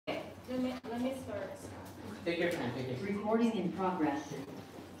Let me start. Take your time, take your time. Recording in progress.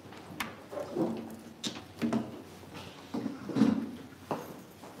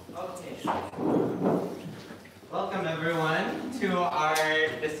 Okay. Welcome everyone to our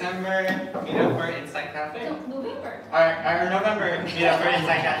December meetup for Insight Café. November. Our November meetup for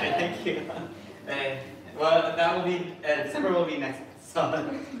Insight Café. Thank you. Well, that will be December will be next, so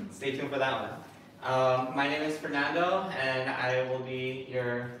stay tuned for that one. My name is Fernando, and I will be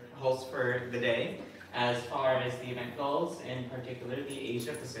your host for the day as far as the event goes, in particular the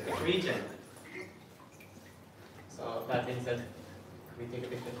Asia Pacific region. So that being said, can we take a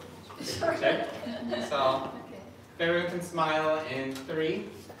picture? Sure. So if everyone can smile in 3,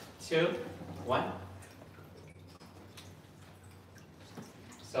 2, 1.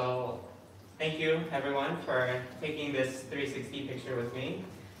 So thank you everyone for taking this 360 picture with me.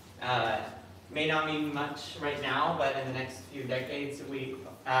 May not mean much right now, but in the next few decades,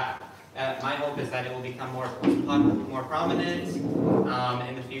 my hope is that it will become more prominent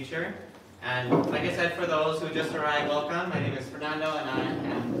in the future. And like I said, for those who just arrived, welcome. My name is Fernando, and I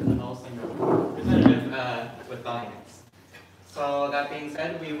am the host and representative with Audience. So that being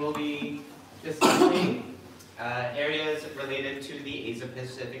said, we will be discussing areas related to the Asia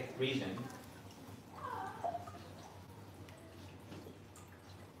Pacific region.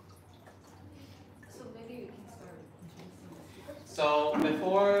 So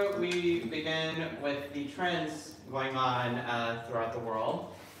before we begin with the trends going on throughout the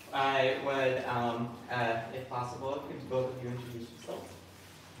world, I would, if possible, could both of you introduce yourselves?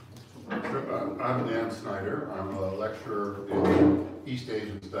 Sure. I'm Dan Snyder. I'm a lecturer in East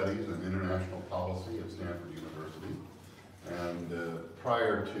Asian Studies and International Policy at Stanford University. And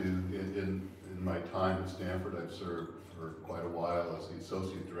prior to, in my time at Stanford, I've served for quite a while as the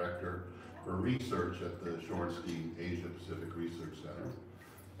Associate Director for Research at the Shorenstein Asia Pacific Research Center.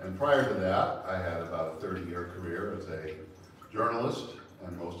 And prior to that, I had about a 30-year career as a journalist,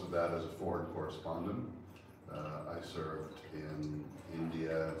 and most of that as a foreign correspondent. I served in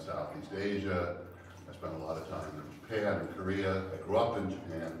India and Southeast Asia. I spent a lot of time in Japan and Korea. I grew up in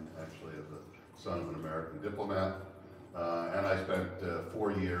Japan, actually, as the son of an American diplomat. And I spent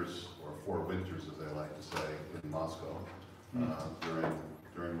 4 years, or 4 winters, as they like to say, in Moscow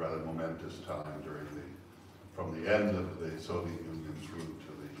during rather momentous time from the end of the Soviet Union through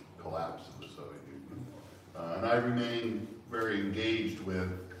to the collapse of the Soviet Union. And I remain very engaged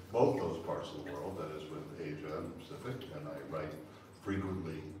with both those parts of the world, that is with Asia and the Pacific, and I write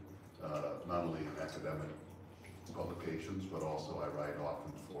frequently, not only in academic publications, but also I write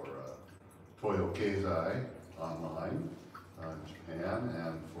often for Toyo Keizai online in Japan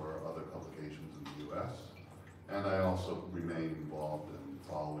and for other publications in the US. And I also remain involved in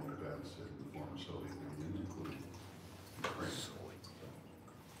following events in the former Soviet Union, including Ukraine.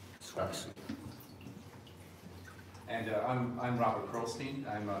 And I'm Robert Perlstein.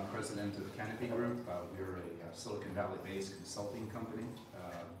 I'm president of Canopy Group. We're a Silicon Valley-based consulting company.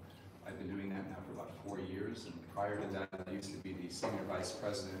 I've been doing that now for about 4 years, and prior to that, I used to be the senior vice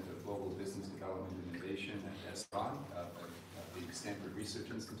president of global business development and innovation at SRI, the Stanford Research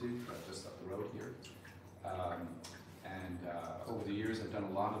Institute, just up the road here. Over the years, I've done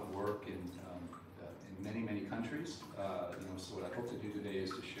a lot of work in many countries. So what I hope to do today is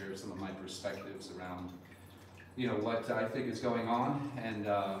to share some of my perspectives around what I think is going on, and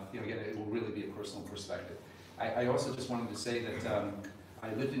again, it will really be a personal perspective. I also just wanted to say that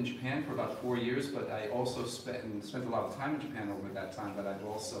I lived in Japan for about 4 years, but I also spent a lot of time in Japan over that time, but I've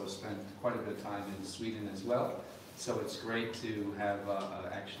also spent quite a bit of time in Sweden as well. So it's great to have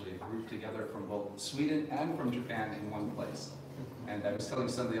actually a group together from both Sweden and from Japan in one place. And I was telling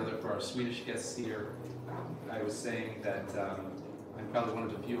some of the other, for our Swedish guests here, I was saying that I'm probably one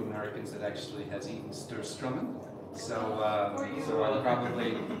of the few Americans that actually has eaten Sturströmming. So I'm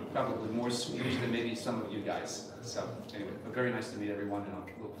probably more Swedish than maybe some of you guys. So anyway, but very nice to meet everyone, and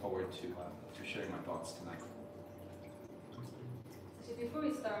I look forward to sharing my thoughts tonight. So before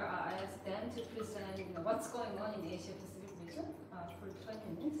we start, I asked Dan to present what's going on in the Asia Pacific region for 20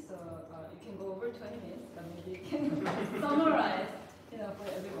 minutes. So you can go over 20 minutes, but maybe you can summarize, for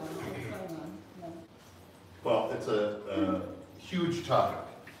everyone what's going on. Well, it's a huge topic.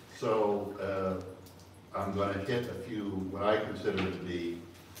 So I'm going to hit a few, what I consider to be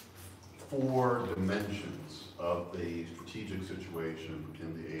 4 dimensions of the strategic situation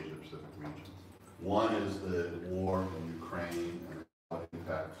in the Asia Pacific region. One is the war in Ukraine and how it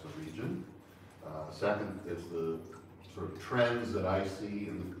impacts the region. Second is the sort of trends that I see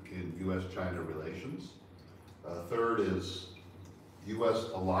in U.S.-China relations. Third is U.S.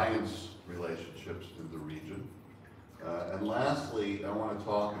 alliance relationships in the region. And lastly, I want to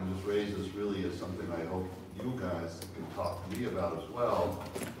talk and just raise this really as something I hope you guys can talk to me about as well,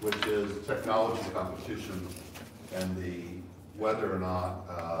 which is technology competition and whether or not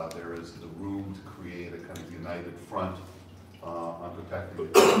there is the room to create a kind of united front on protecting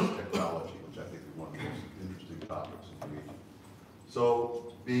against technology, which I think is one of the most interesting topics in the region.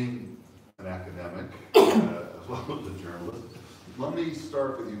 So, being an academic as well as a journalist, let me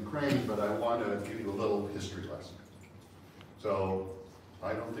start with Ukraine, but I want to give you a little history lesson. So,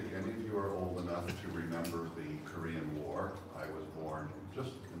 I don't think any of you are old enough to remember the Korean War. I was born just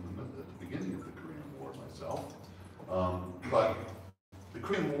at the beginning of the Korean War myself. But the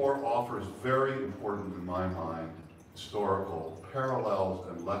Korean War offers very important, in my mind, historical parallels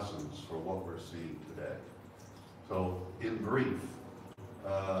and lessons for what we're seeing today. So, in brief,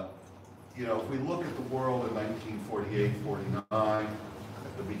 if we look at the world in 1948-49,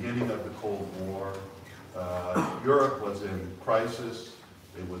 at the beginning of the Cold War, Europe was in crisis.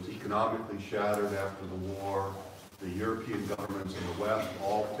 It was economically shattered after the war. The European governments in the West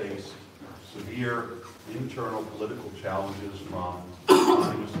all faced severe internal political challenges from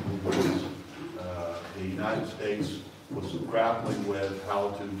communist movements. The United States was grappling with how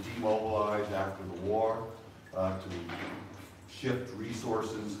to demobilize after the war, to shift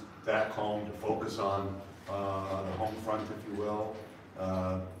resources back home to focus on the home front, if you will.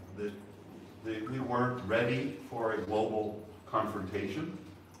 We weren't ready for a global confrontation,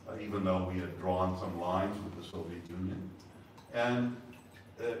 even though we had drawn some lines with the Soviet Union. And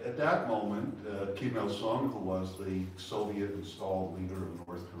at that moment, Kim Il-sung, who was the Soviet-installed leader of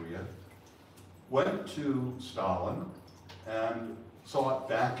North Korea, went to Stalin and sought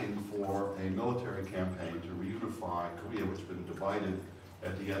backing for a military campaign to reunify Korea, which had been divided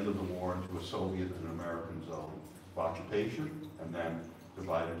at the end of the war into a Soviet and American zone of occupation, and then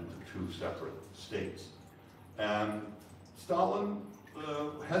divided into two separate states. And Stalin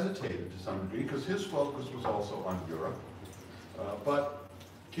hesitated to some degree because his focus was also on Europe. But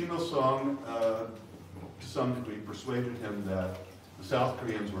Kim Il-sung, to some degree, persuaded him that the South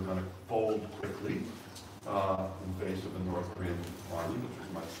Koreans were going to fold quickly in face of the North Korean army, which was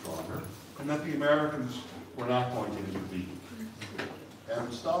much stronger, and that the Americans were not going to intervene.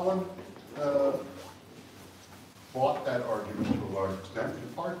 And Stalin bought that argument to a large extent,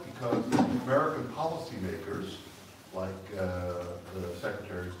 in part because American policymakers, like the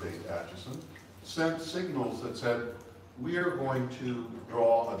Secretary of State Acheson, sent signals that said, we are going to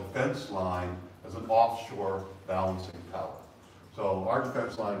draw a defense line as an offshore balancing power. So our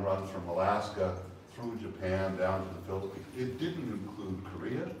defense line runs from Alaska through Japan down to the Philippines. It didn't include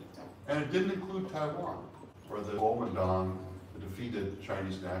Korea, and it didn't include Taiwan, where the Kuomintang, the defeated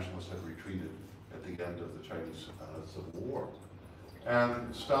Chinese nationalists, had retreated at the end of the Chinese Civil War.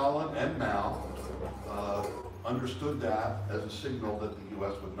 And Stalin and Mao understood that as a signal that the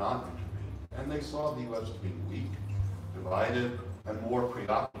U.S. would not intervene. And they saw the U.S. as being weak, divided, and more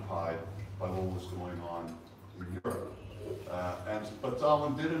preoccupied by what was going on in Europe. But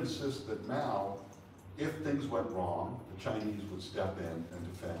Stalin did insist that Mao, if things went wrong, the Chinese would step in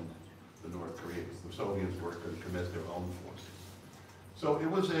and defend the North Koreans. The Soviets were going to commit their own forces. So it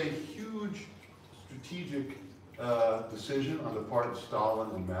was a huge strategic decision on the part of Stalin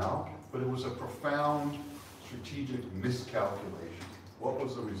and Mao, but it was a profound strategic miscalculation. What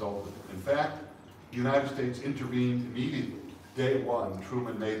was the result of it? In fact, the United States intervened immediately. Day one,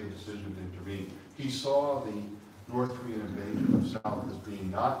 Truman made the decision to intervene. He saw the North Korean invasion of South as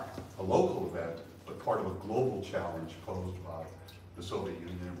being not a local event, but part of a global challenge posed by the Soviet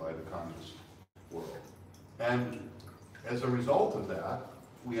Union and by the communist world. And as a result of that,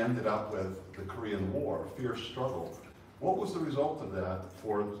 we ended up with the Korean War, a fierce struggle. What was the result of that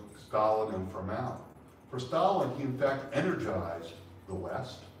for Stalin and for Mao? For Stalin, he in fact energized the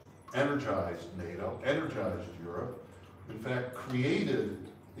West, energized NATO, energized Europe, in fact created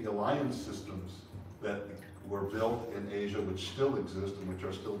the alliance systems that were built in Asia, which still exist and which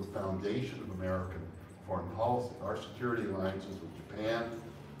are still the foundation of American foreign policy. Our security alliances with Japan,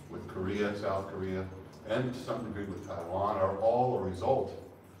 with Korea, South Korea, and to some degree with Taiwan are all a result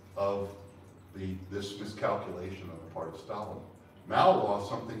of this miscalculation on the part of Stalin. Mao lost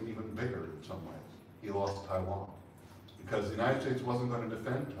something even bigger in some ways. He lost Taiwan because the United States wasn't going to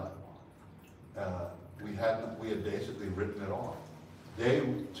defend Taiwan. We had basically written it off.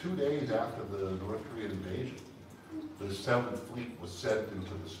 2 days after the North Korean invasion, the 7th Fleet was sent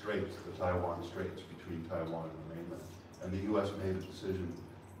into the straits, the Taiwan Straits, between Taiwan and the mainland. And the U.S. made a decision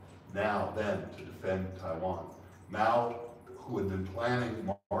then to defend Taiwan. Mao, who had been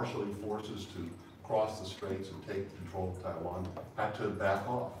planning marshalling forces to cross the straits and take control of Taiwan, had to back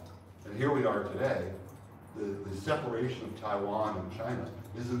off. And here we are today, the separation of Taiwan and China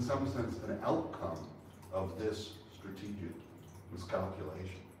is in some sense an outcome of this strategic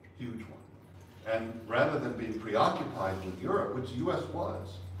miscalculation, huge one. And rather than being preoccupied with Europe, which the U.S.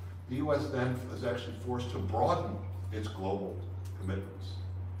 was, the U.S. then was actually forced to broaden its global commitments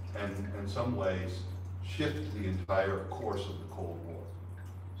and in some ways shift the entire course of the Cold War.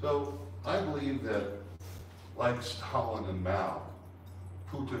 So I believe that, like Stalin and Mao,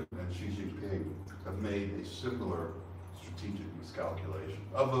 Putin and Xi Jinping have made a similar strategic miscalculation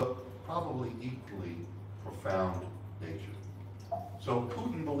of a probably equally profound nature. So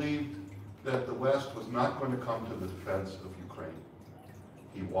Putin believed that the West was not going to come to the defense of Ukraine.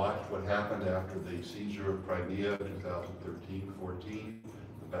 He watched what happened after the seizure of Crimea in 2013-14,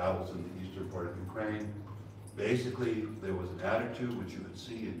 the battles in the eastern part of Ukraine. Basically, there was an attitude which you could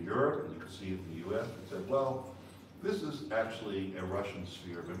see in Europe and you could see in the US that said, well, this is actually a Russian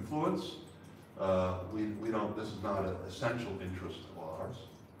sphere of influence. This is not an essential interest of ours.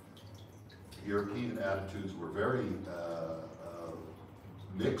 European attitudes were very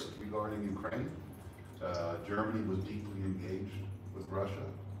mixed regarding Ukraine. Germany was deeply engaged with Russia.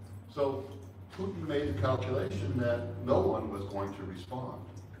 So Putin made a calculation that no one was going to respond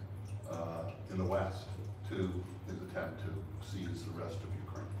in the West to his attempt to seize the rest of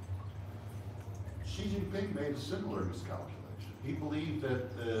Ukraine. Xi Jinping made a similar miscalculation. He believed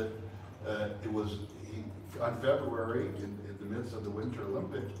that on February, in the midst of the Winter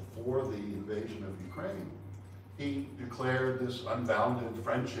Olympics, before the invasion of Ukraine, he declared this unbounded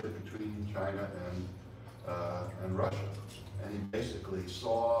friendship between China and Russia. And he basically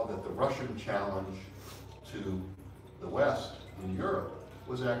saw that the Russian challenge to the West in Europe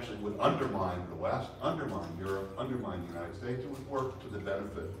would undermine the West, undermine Europe, undermine the United States, and would work to the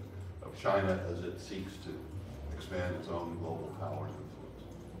benefit of China as it seeks to expand its own global power and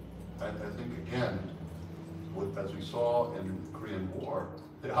influence. I think, again, as we saw in the Korean War,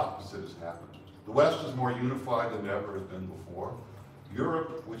 the opposite has happened. The West is more unified than it ever has been before.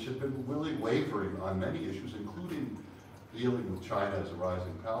 Europe, which had been really wavering on many issues, including dealing with China as a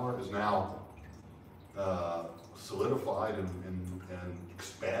rising power, is now solidified and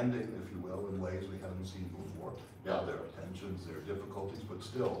expanding, if you will, in ways we haven't seen before. Yeah, there are tensions, there are difficulties, but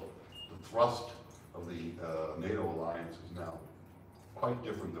still, the thrust of the NATO alliance is now quite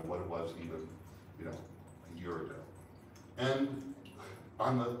different than what it was even, a year ago. And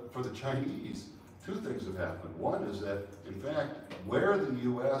for the Chinese, two things have happened. One is that, in fact, where the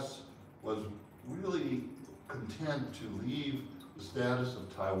U.S. was really content to leave the status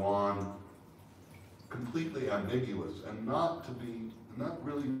of Taiwan completely ambiguous and not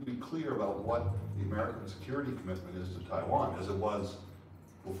really be clear about what the American security commitment is to Taiwan, as it was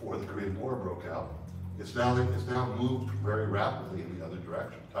before the Korean War broke out. It's now moved very rapidly in the other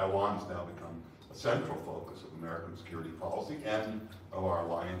direction. Taiwan has now become a central focus of American security policy and of our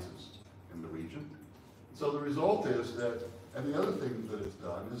alliances in the region. So the result is that, and the other thing that it's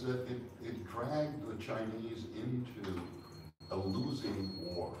done is that it dragged the Chinese into a losing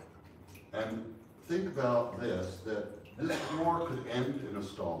war. And think about this, that this war could end in a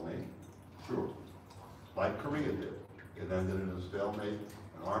stalemate, sure, like Korea did. It ended in a stalemate,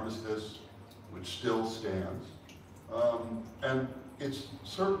 an armistice, which still stands. And it's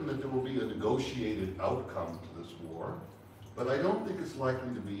certain that there will be a negotiated outcome to this war, but I don't think it's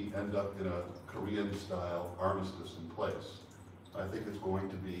likely to end up in a Korean-style armistice in place. I think it's going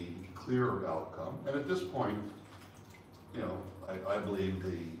to be a clearer outcome. And at this point, I believe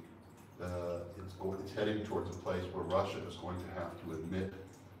it's heading towards a place where Russia is going to have to admit,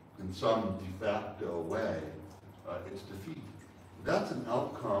 in some de facto way, its defeat. That's an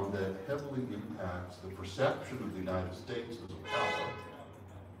outcome that heavily impacts the perception of the United States as a power,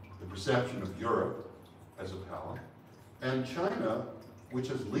 the perception of Europe as a power, and China, which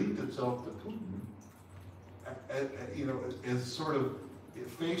has linked itself to Putin, is sort of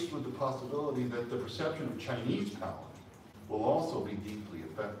faced with the possibility that the perception of Chinese power will also be deeply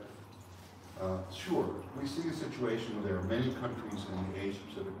affected. Sure, we see a situation where there are many countries in the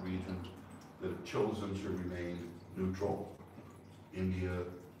Asia-Pacific region that have chosen to remain neutral. India,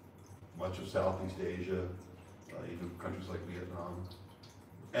 much of Southeast Asia, even countries like Vietnam.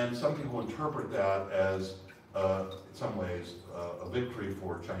 And some people interpret that as, in some ways, a victory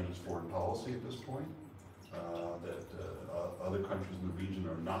for Chinese foreign policy at this point, that other countries in the region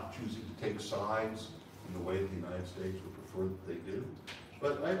are not choosing to take sides in the way that the United States would prefer that they do.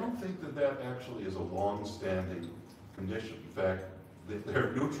 But I don't think that actually is a long-standing condition. In fact,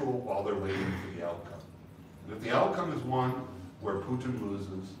 they're neutral while they're waiting for the outcome. And if the outcome is one where Putin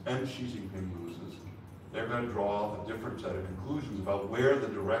loses and Xi Jinping loses, they're going to draw a different set of conclusions about where the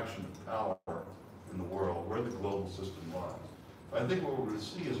direction of power in the world, where the global system lies. I think what we're going to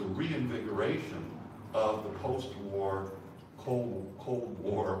see is a reinvigoration of the post-war, Cold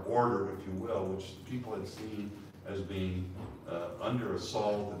War order, if you will, which people had seen as being under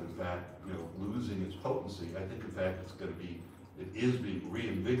assault and in fact, losing its potency. I think in fact it is being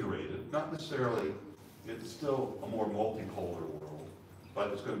reinvigorated. Not necessarily, it's still a more multipolar world, but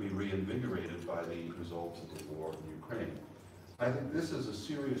it's going to be reinvigorated by the results of the war in Ukraine. I think this is a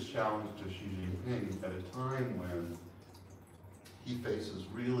serious challenge to Xi Jinping at a time when he faces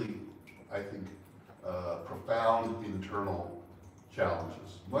really, I think, profound internal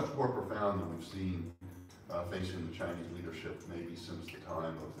challenges, much more profound than we've seen facing the Chinese leadership maybe since the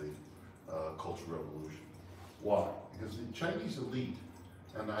time of the Cultural Revolution. Why? Because the Chinese elite,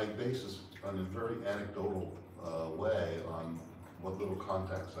 and I base this on a very anecdotal way on what little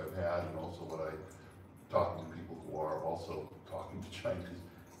contacts I've had and also what I talking to people who are also talking to Chinese.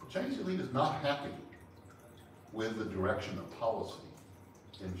 The Chinese elite is not happy with the direction of policy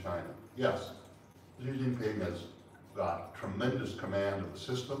in China. Yes, Xi Jinping has got tremendous command of the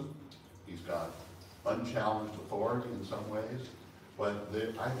system. He's got unchallenged authority in some ways. But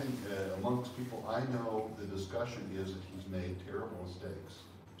I think amongst people I know, the discussion is that he's made terrible mistakes.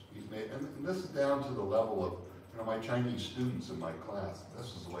 And this is down to the level of, my Chinese students in my class,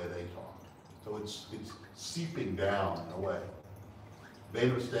 this is the way they talk. So it's seeping down in a way.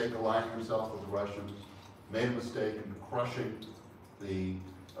 Made a mistake aligning himself with the Russians, made a mistake in crushing the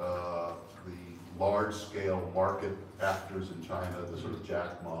large-scale market actors in China, the sort of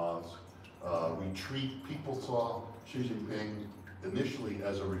Jack Ma's retreat. People saw Xi Jinping initially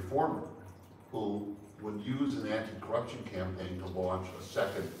as a reformer who would use an anti-corruption campaign to launch a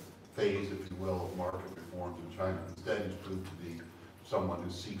second phase, if you will, of market reforms in China. Instead, he's proved to be someone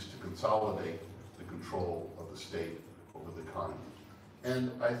who seeks to consolidate the control of the state over the economy.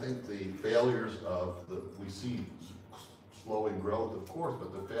 And I think the failures we see slowing growth, of course,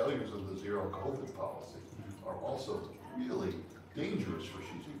 but the failures of the zero COVID policy are also really dangerous for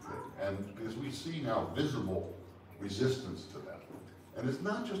Xi Jinping. And because we see now visible resistance to that. And it's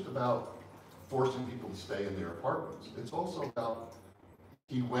not just about forcing people to stay in their apartments. It's also about,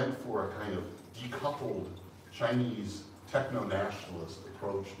 he went for a kind of decoupled Chinese techno-nationalist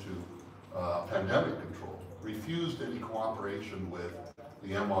approach to pandemic control, refused any cooperation with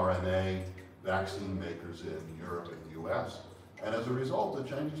the mRNA vaccine makers in Europe and the US. And as a result, the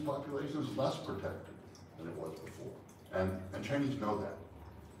Chinese population is less protected than it was before. And Chinese know that.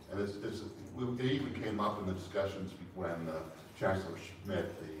 And it even came up in the discussions when Chancellor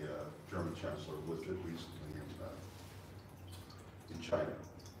Schmidt, the German Chancellor, visited recently in China.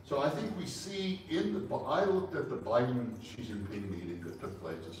 So I think we see I looked at the Biden-Xi Jinping meeting that took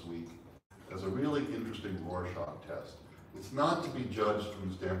place this week as a really interesting Rorschach test. It's not to be judged from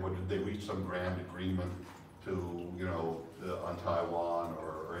the standpoint, did they reach some grand agreement on Taiwan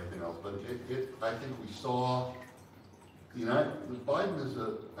or anything else, but I think we saw Biden is,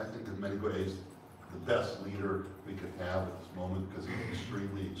 I think in many ways, the best leader we could have at this moment because he's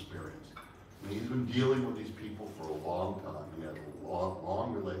extremely experienced. He's been dealing with these people for a long time. He had a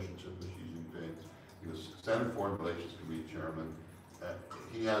long relationship with Xi Jinping. He was Senate Foreign Relations Committee Chairman.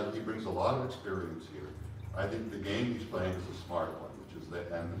 He brings a lot of experience here. I think the game he's playing is a smart one, which is that,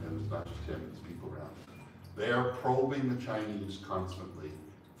 and it's not just him, it's people around him. They are probing the Chinese constantly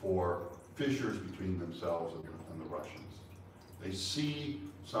for fissures between themselves and the Russians. They see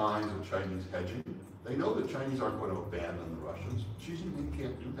signs of Chinese hedging. They know that Chinese aren't going to abandon the Russians. Xi Jinping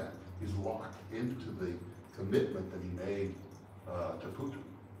can't do that. He's locked into the commitment that he made to Putin.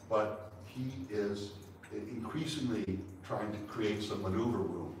 But he is increasingly trying to create some maneuver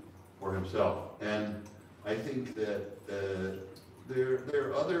room for himself. And I think that there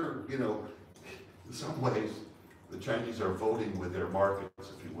are other, in some ways, the Chinese are voting with their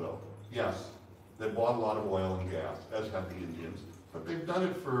markets, if you will. Yes, they bought a lot of oil and gas, as have the Indians, but they've done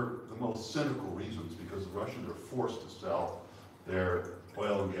it for the most cynical reasons because the Russians are forced to sell their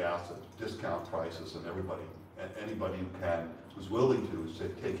oil and gas at discount prices, and anybody who's willing to is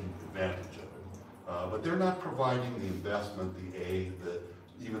taking advantage of it. But they're not providing the investment, the aid,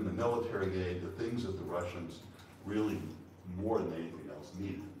 even the military aid, the things that the Russians really, more than anything else,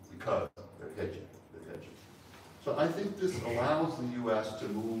 need because they're hedging. So I think this allows the U.S. to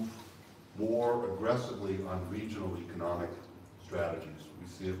move more aggressively on regional economic strategies. We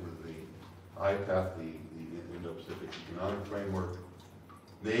see it with the IPEF, the Indo-Pacific Economic Framework.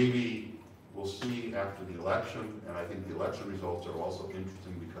 Maybe we'll see after the election, and I think the election results are also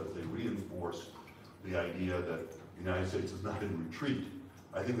interesting because they reinforce the idea that the United States is not in retreat.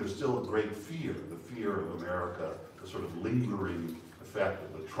 I think there's still a great fear, the fear of America, the sort of lingering effect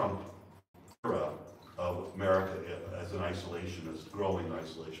of the Trump era of America as an isolationist, growing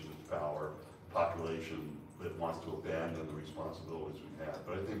isolationist power, population that wants to abandon the responsibilities we've had.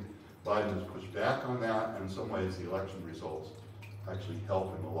 But I think Biden has pushed back on that, and in some ways the election results actually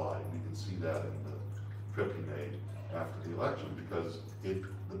help him a lot. And you can see that in the trip he made after the election, because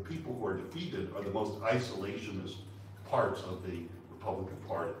the people who are defeated are the most isolationist parts of the Republican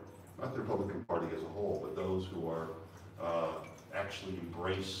Party. Not the Republican Party as a whole, but those who are actually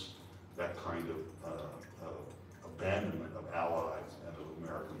embrace that kind of abandonment of allies and of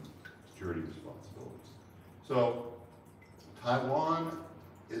American security responsibilities. So Taiwan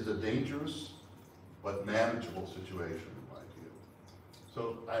is a dangerous but manageable situation in my view.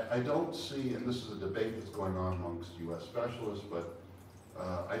 So I don't see, and this is a debate that's going on amongst US specialists, but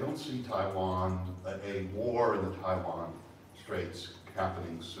I don't see Taiwan, a war in the Taiwan Straits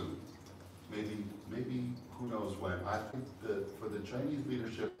happening soon. Maybe who knows when. I think that for the Chinese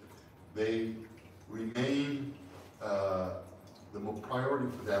leadership, they remain, the priority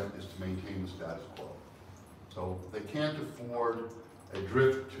for them is to maintain the status quo. So they can't afford a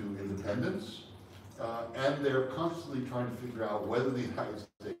drift to independence, and they're constantly trying to figure out whether the United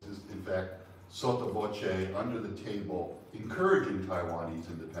States is in fact sotto voce, under the table, encouraging Taiwanese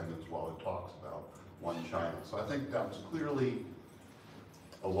independence while it talks about one China. So I think that was clearly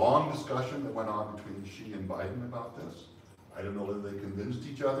a long discussion that went on between Xi and Biden about this. I don't know whether they convinced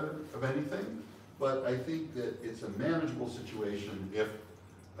each other of anything, but I think that it's a manageable situation if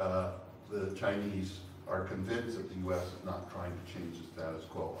the Chinese are convinced that the U.S. is not trying to change the status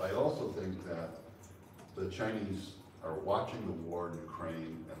quo. I also think that the Chinese are watching the war in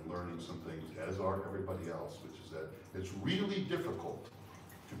Ukraine and learning some things, as are everybody else, which is that it's really difficult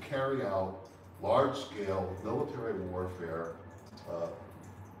to carry out large-scale military warfare,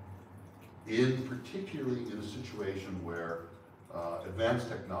 particularly in a situation where advanced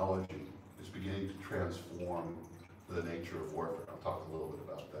technology is beginning to transform the nature of warfare. I'll talk a little bit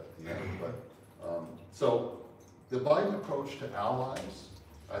about that at the end. But, so the Biden approach to allies,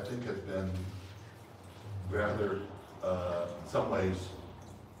 I think, has been rather, in some ways,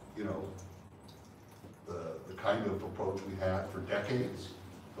 you know, the kind of approach we had for decades,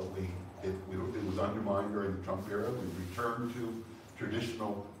 but it was undermined during the Trump era. We returned to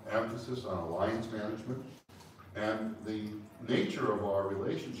traditional emphasis on alliance management, and the nature of our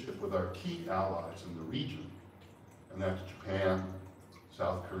relationship with our key allies in the region, and that's Japan,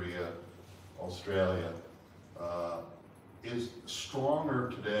 South Korea, Australia, is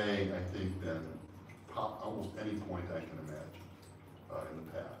stronger today, I think, than almost any point I can imagine in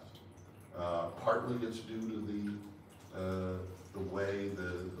the past. Partly it's due to the way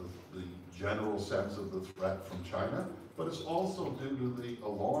the general sense of the threat from China, but it's also due to the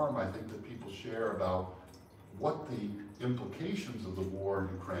alarm I think that people share about what the implications of the war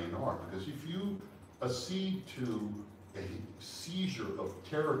in Ukraine are. Because if you accede to a seizure of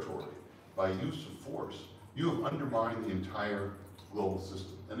territory by use of force, you have undermined the entire global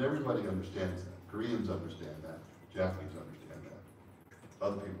system. And everybody understands that. Koreans understand that. Japanese understand that.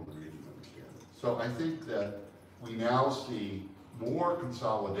 Other people in the region understand it. So I think that we now see more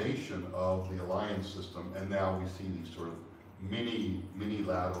consolidation of the alliance system, and now we see these sort of mini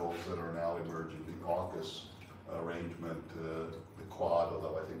laterals that are now emerging. The AUKUS arrangement, the Quad,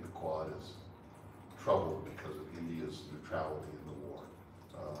 although I think the Quad is troubled because of India's neutrality in the war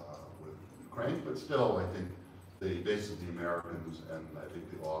with Ukraine, but still I think basically the Americans and I think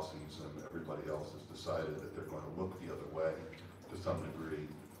the Aussies and everybody else has decided that they're going to look the other way to some degree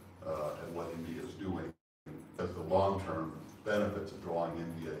at what India is doing, because the long-term benefits of drawing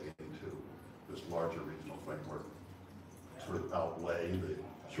India into this larger regional framework sort of outweigh the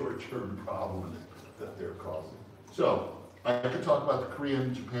short-term problems that they're causing. So I could talk about the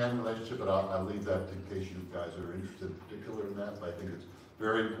Korean-Japan relationship, but I'll leave that in case you guys are interested in particular in that. But I think it's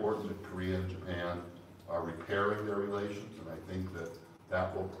very important that Korea and Japan are repairing their relations, and I think that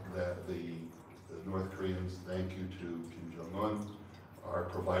the North Koreans, thank you to Kim Jong-un, are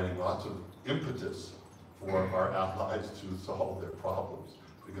providing lots of impetus for our allies to solve their problems,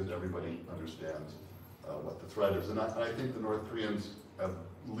 because everybody understands what the threat is. And I think the North Koreans have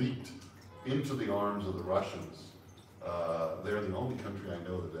leaped into the arms of the Russians. They're the only country I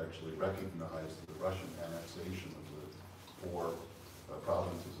know that actually recognized the Russian annexation of the 4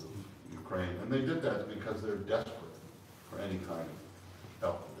 provinces of Ukraine. And they did that because they're desperate for any kind of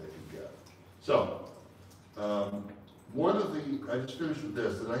help that they can get. So, I just finished with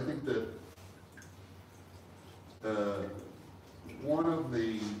this, that I think that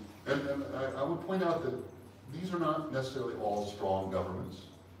and I would point out that these are not necessarily all strong governments.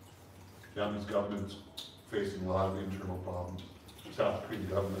 Japanese government's facing a lot of internal problems. South Korean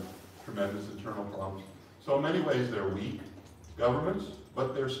government, tremendous internal problems. So in many ways, they're weak governments,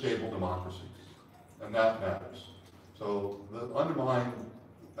 but they're stable democracies, and that matters. So the underlying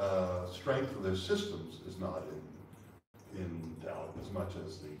strength of their systems is not in doubt as much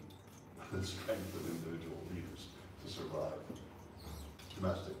as the strength of individual leaders to survive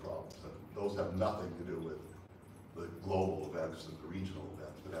domestic problems. And those have nothing to do with the global events and the regional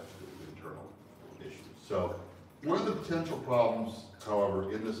events, but have to do with internal issues. So one of the potential problems,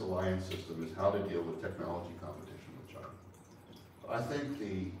 however, in this alliance system is how to deal with technology competition with China. I think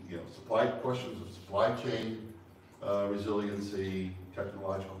the questions of supply chain resiliency,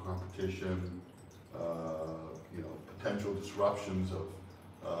 technological competition, potential disruptions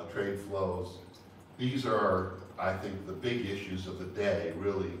of trade flows. These are, I think, the big issues of the day,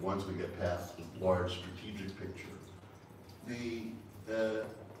 really, once we get past the large strategic picture.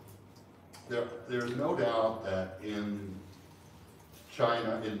 There's no doubt that in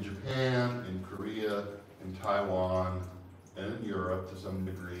China, in Japan, in Korea, in Taiwan, and in Europe to some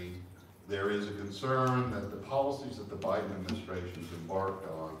degree, there is a concern that the policies that the Biden administration has embarked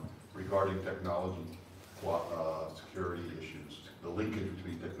on regarding technology security issues, the linkage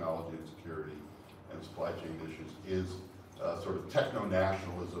between technology and security and supply chain issues, is sort of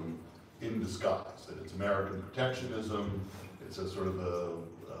techno-nationalism in disguise. That it's American protectionism, it's a sort of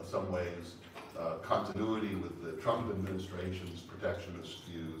some ways continuity with the Trump administration's protectionist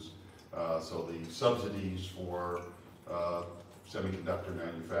views. So the subsidies for semiconductor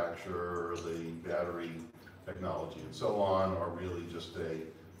manufacture, the battery technology, and so on are really just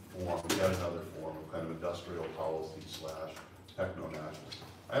yet another form of kind of industrial policy / techno-nationalism.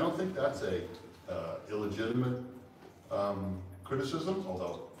 I don't think that's a illegitimate criticism,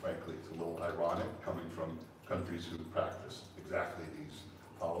 although frankly it's a little ironic coming from countries who practice exactly these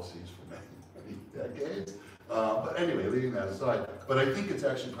policies for many decades. But anyway, leaving that aside, but I think it's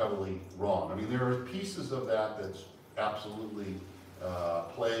actually probably wrong. I mean, there are pieces of that that's absolutely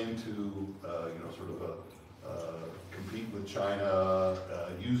playing to sort of compete with China,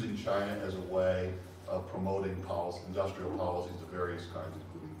 using China as a way of promoting industrial policies of various kinds,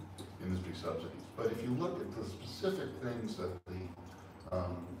 including industry subsidies. But if you look at the specific things that the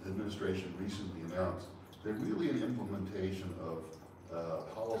administration recently announced, they're really an implementation of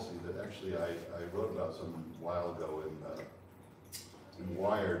policy that actually I wrote about some while ago in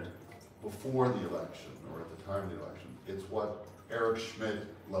Wired before the election, or at the time of the election. It's what Eric Schmidt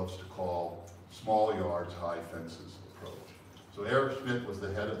loves to call small yards, high fences approach. So Eric Schmidt was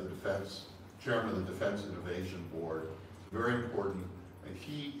the head of the chairman of the Defense Innovation Board, very important, and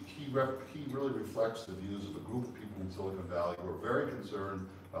he really reflects the views of a group of people in Silicon Valley who are very concerned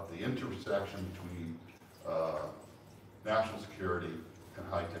about the intersection between national security and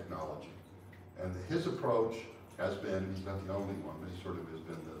high technology. And his approach has been, he's not the only one, but he sort of has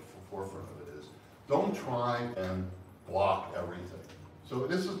been the forefront of it, is don't try and block everything. So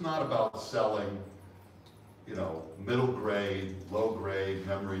this is not about selling, middle grade, low grade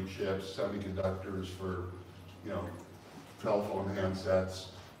memory chips, semiconductors for, telephone handsets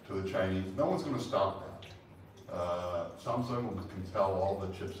to the Chinese. No one's going to stop that. Samsung can sell all the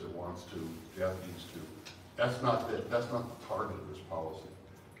chips it wants to, Japanese too. That's not the target of this policy.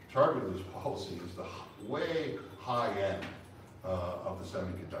 The target of this policy is the way high end of the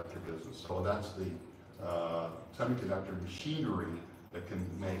semiconductor business. So that's the semiconductor machinery that can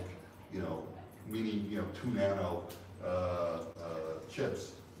make, meaning 2 nano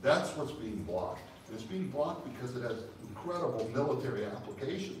chips. That's what's being blocked. And it's being blocked because it has incredible military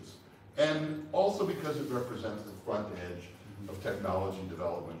applications, and also because it represents the front edge of technology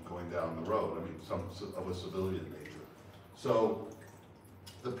development going down the road. I mean, some of a civilian nature. So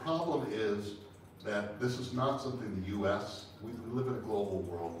the problem is that this is not something the U.S. We live in a global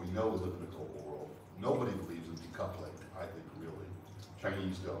world. We know we live in a global world. Nobody believes in decoupling, I think, really.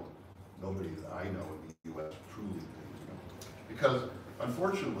 Chinese don't. Nobody that I know in the U.S. truly believes in it. Because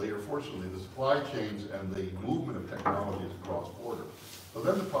unfortunately, or fortunately, the supply chains and the movement of technology is across borders. So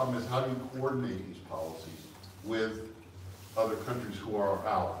then the problem is, how do you coordinate these policies with other countries who are our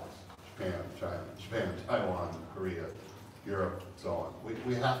allies? Japan, Taiwan, Korea, Europe, and so on.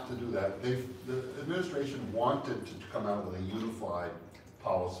 We have to do that. The administration wanted to come out with a unified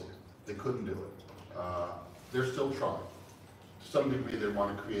policy. They couldn't do it. They're still trying. To some degree, they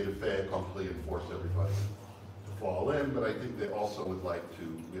want to create a fait accompli and force everybody to fall in, but I think they also would like to,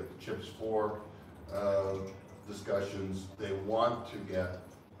 we have the CHIPS 4 discussions. They want to get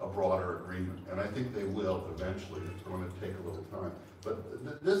a broader agreement, and I think they will eventually. It's going to take a little time.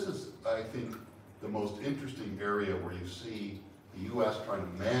 But this is, I think, the most interesting area where you see the U.S. trying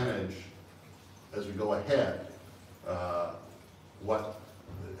to manage, as we go ahead, what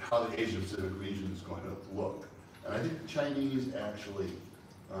how the Asia Pacific region is going to look. And I think the Chinese actually,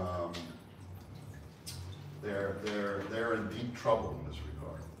 they're in deep trouble in this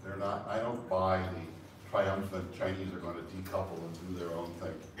regard. They're not, I don't buy the triumphant Chinese are going to decouple and do their own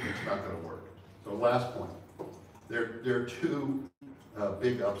thing. It's not going to work. So last point, there are two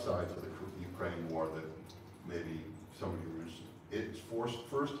big upsides of the Ukraine war that maybe some of you are interested in.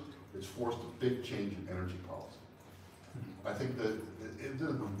 First, it's forced a big change in energy policy. I think that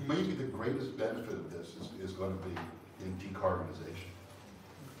maybe the greatest benefit of this is going to be in decarbonization.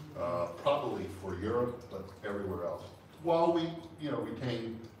 Probably for Europe, but everywhere else. While we,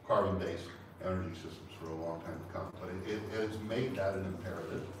 retain carbon-based energy systems for a long time to come, but it has made that an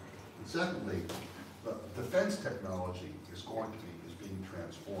imperative. And secondly, defense technology is being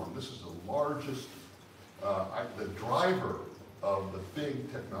transformed. This is the largest, the driver of the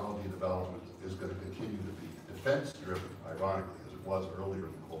big technology development is going to continue to be defense-driven, ironically, as it was earlier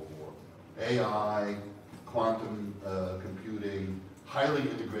in the Cold War. AI, quantum computing, highly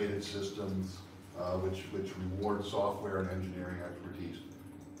integrated systems, which reward software and engineering expertise.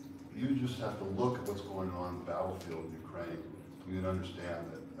 You just have to look at what's going on in the battlefield in Ukraine. You can understand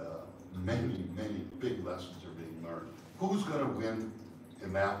that many, many big lessons are being learned. Who's going to win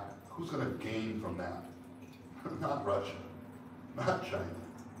in that? Who's going to gain from that? Not Russia, not China,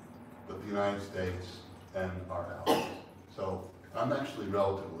 but the United States and our allies. So I'm actually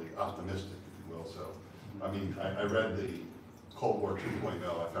relatively optimistic, if you will. So, I mean, I read the Cold War 2.0.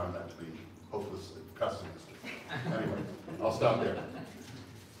 I found that to be hopelessly pessimistic. Anyway, I'll stop there.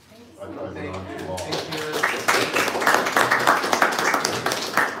 I probably went on too long.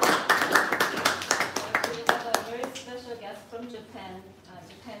 We have a very special guest from Japan,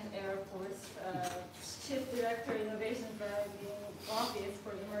 Japan Air Force, Chief Director Innovation Driving Office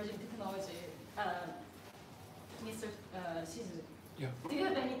for Emerging Technology, Mr. Shizu. Yeah. Do you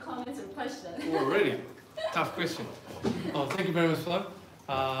have any comments or questions? Oh, really? Tough question. Oh, thank you very much, Flor.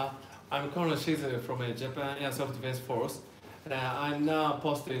 I'm Colonel Shizu from Japan Air Self-Defense Force. And I'm now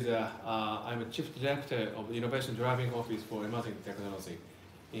posted as I'm a Chief Director of the Innovation Driving Office for Emerging Technology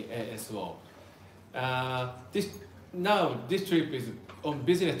in ASO. This trip is on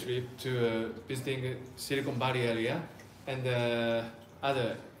business trip to visiting Silicon Valley area and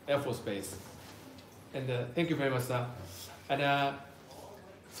other Air Force base. And thank you very much, sir. And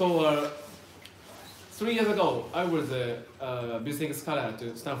so 3 years ago, I was a visiting scholar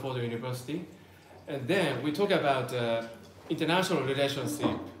to Stanford University, and then we talked about international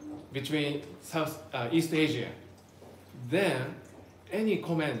relationship between East Asia. Then, any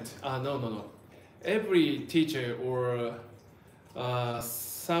comment? No. Every teacher or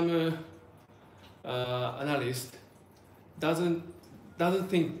some analyst doesn't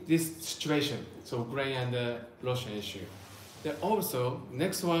think this situation, so Ukraine and Russian issue. Then also,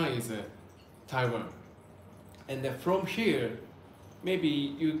 next one is Taiwan. And from here, maybe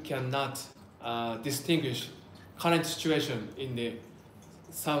you cannot distinguish current situation in the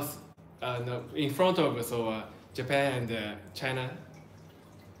south, in front of Japan and China.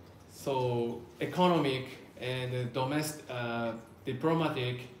 So economic and domestic,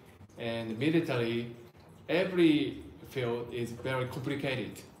 diplomatic and military, every field is very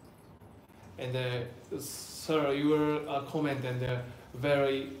complicated. And sir, your comment and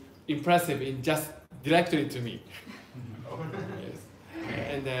very impressive in just directly to me. Yes.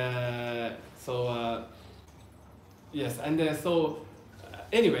 And yes, and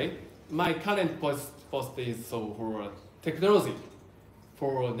anyway, my current post is for technology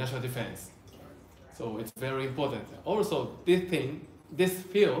for national defense. So it's very important. Also, this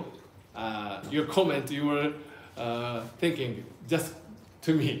field, your comment, you were thinking just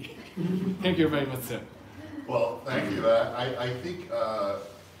to me. Thank you very much, sir. Well, thank you. I think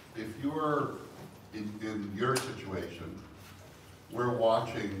if you're in your situation, we're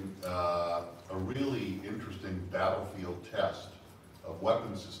watching a really interesting battlefield test of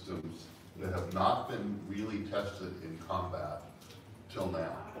weapon systems that have not been really tested in combat till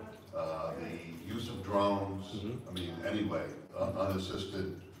now. The use of drones, I mean, anyway,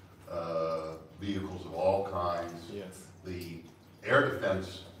 unassisted vehicles of all kinds, Yes. the air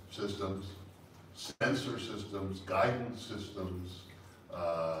defense systems, sensor systems, guidance systems,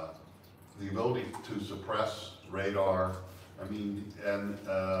 the ability to suppress radar, I mean, and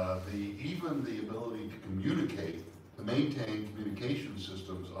even the ability to communicate, to maintain communication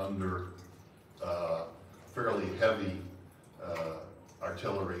systems under fairly heavy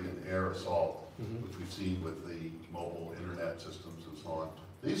artillery and air assault, which we've seen with the mobile internet systems and so on.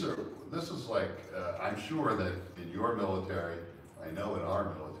 This is like, I'm sure that in your military, I know in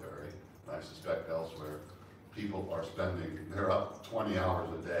our military, and I suspect elsewhere, people are spending, they're up 20 hours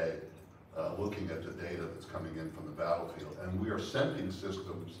a day looking at the data that's coming in from the battlefield. And we are sending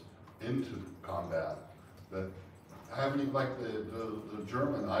systems into combat that haven't even, like the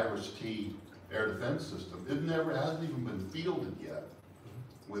German Iris-T air defense system, it hasn't even been fielded yet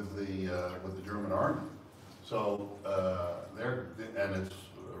with the German army. So and it's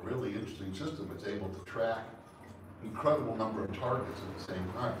a really interesting system. It's able to track incredible number of targets at the same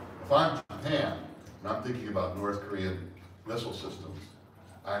time. If I'm Japan and I'm thinking about North Korean missile systems,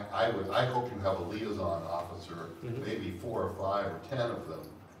 I hope you have a liaison officer, maybe 4 or 5 or 10 of them,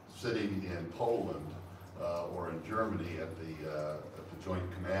 sitting in Poland or in Germany at the Joint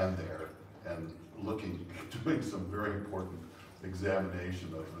Command there, and doing some very important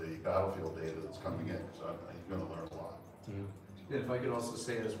examination of the battlefield data that's coming in. So you're going to learn a lot. If I could also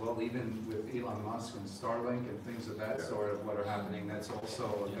say as well, even with Elon Musk and Starlink and things of that sort of what are happening, that's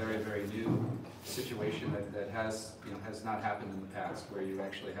also a very, very new situation that has not happened in the past, where you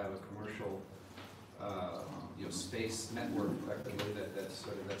actually have a commercial space network effectively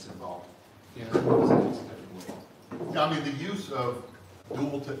that's involved. Yeah. Yeah, I mean, the use of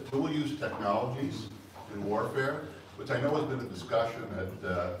dual-use technologies in warfare, which I know has been a discussion at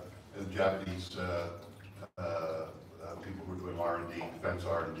the Japanese people who are doing R&D, defense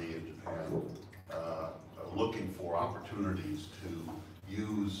R&D in Japan, looking for opportunities to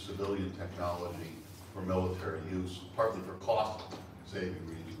use civilian technology for military use, partly for cost-saving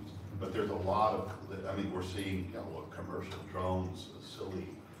reasons. But there's a lot of, I mean, we're seeing commercial drones, silly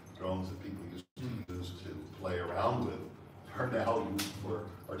drones that people used to use to play around with, are now used for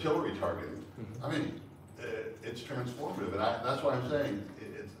artillery targeting. I mean, it's transformative, and that's why I'm saying,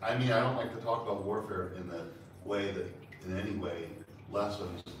 I mean, I don't like to talk about warfare in the way that in any way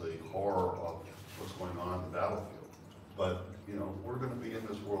lessens the horror of what's going on in the battlefield. But, we're going to be in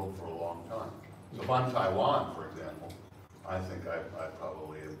this world for a long time. So if I'm Taiwan, for example, I think I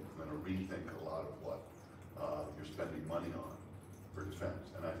probably am going to rethink a lot of what you're spending money on for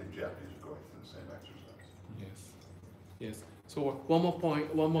defense. And I think Japanese are going through the same exercise. Yes. So one more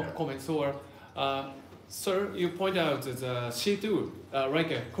point, comment. So, sir, you point out that C2,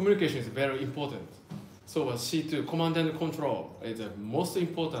 communication is very important. So C2, command and control, is the most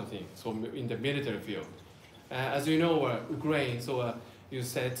important thing. So in the military field, as you know, Ukraine. So you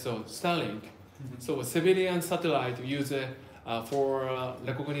said so Starlink. So a civilian satellite used for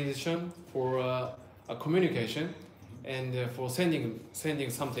recognition, for communication, and for sending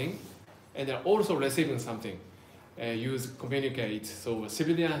something, and also receiving something. Use communicate. So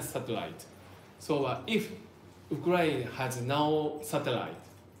civilian satellite. So if Ukraine has no satellite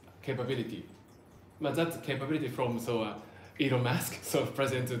capability, but that's capability from Elon Musk, so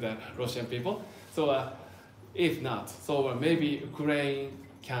present to the Russian people. So if not, so maybe Ukraine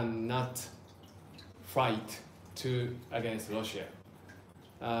cannot fight against Russia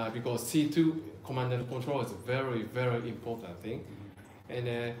because C2 command and control is a very, very important thing.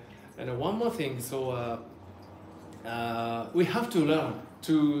 And one more thing, so we have to learn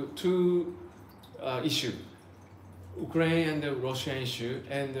two issue, Ukraine and the Russian issue,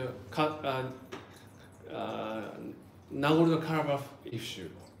 and Nagorno-Karabakh issue.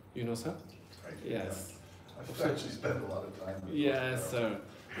 You know, sir? Right. Yes. I've actually spent a lot of time with Yes, sir.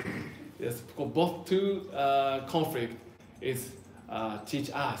 Yes, because both two conflict is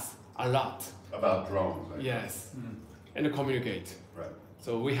teach us a lot. about drones. Yes, and communicate. Right.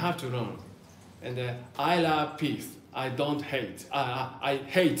 So we have to learn. And I love peace. I don't hate. I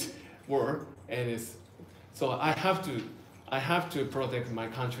hate war, and so I have to protect my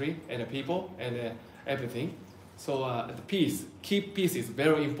country and the people and everything. So the peace, keep peace is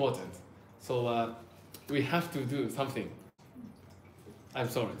very important. So we have to do something. I'm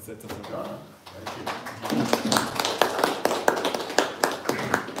sorry. That's all. Thank you.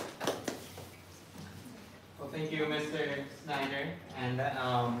 Well, thank you, Mr. Snyder, and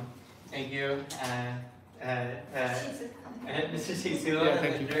thank you, Mr. Shizu, Yeah,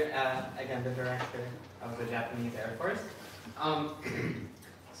 thank you. again, the director of the Japanese Air Force.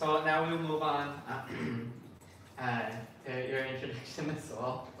 So now we'll move on to your introduction as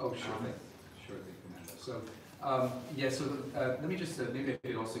well. Oh, sure thing, Commander. So, let me just, maybe I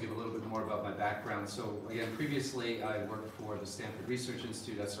could also give a little bit more about my background. So again, previously I worked for the Stanford Research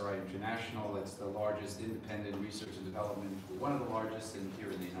Institute, SRI International. It's the largest independent research and development, one of the largest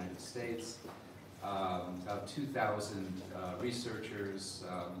here in the United States. About 2,000 researchers.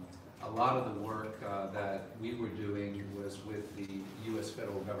 A lot of the work that we were doing was with the U.S.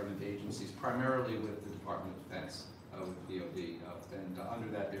 federal government agencies, primarily with the Department of Defense, with DOD. And under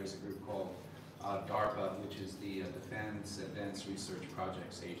that, there's a group called DARPA, which is the Defense Advanced Research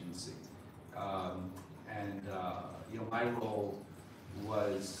Projects Agency. And my role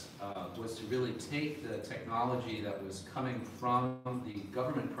was to really take the technology that was coming from the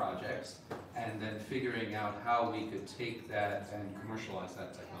government projects and then figuring out how we could take that and commercialize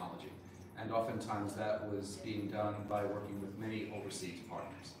that technology. And oftentimes that was being done by working with many overseas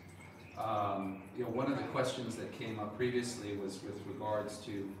partners. One of the questions that came up previously was with regards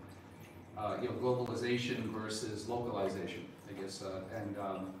to globalization versus localization, I guess.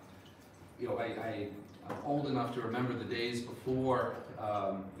 I'm old enough to remember the days before,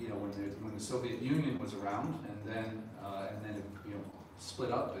 when the Soviet Union was around, and then it,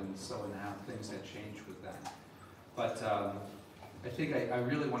 split up, and so now things had changed with that. But I think I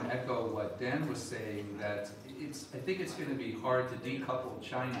really want to echo what Dan was saying, that I think it's going to be hard to decouple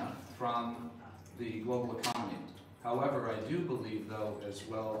China from the global economy. However, I do believe, though, as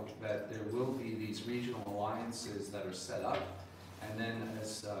well, that there will be these regional alliances that are set up, and then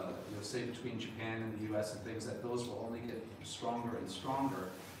as, say between Japan and the US and things, that those will only get stronger and stronger,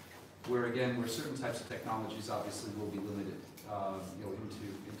 where certain types of technologies obviously will be limited,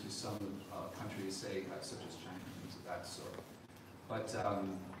 into some countries, say, such as China, things of that sort.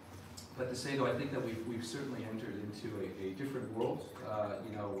 But to say, though, I think that we've certainly entered into a different world,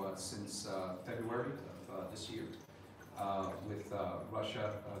 since February of this year, with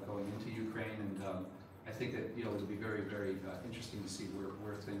Russia going into Ukraine, and I think that it'll be very, very interesting to see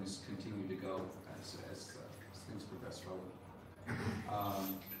where things continue to go as things progress forward.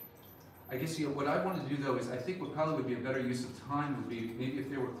 I guess what I want to do, though, is I think what probably would be a better use of time would be maybe if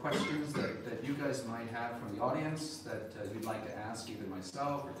there were questions that you guys might have from the audience that you'd like to ask either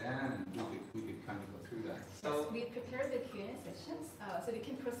myself or Dan, and we could kind of go through that. So we prepared the Q&A sessions, so we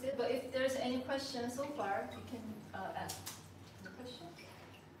can proceed. But if there's any questions so far, you can ask the question.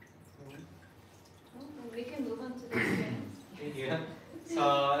 We can move on to the Q&A. Thank you.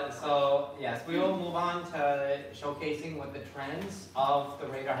 So yes, we will move on to showcasing what the trends of the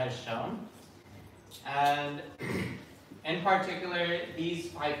radar has shown. And in particular, these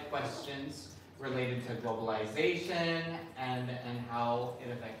 5 questions related to globalization and how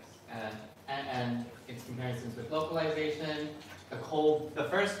it affects and its comparisons with localization, the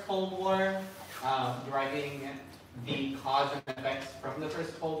first Cold War, deriving the cause and effects from the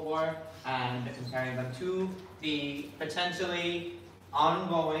first Cold War and comparing them to the potentially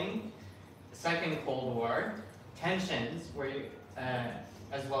ongoing Second Cold War tensions,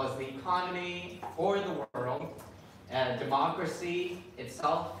 as well as the economy for the world, democracy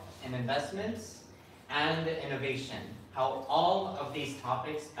itself and investments, and innovation, how all of these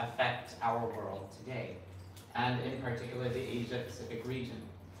topics affect our world today, and in particular the Asia-Pacific region.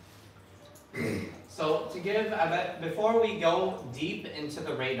 So to give a bit, before we go deep into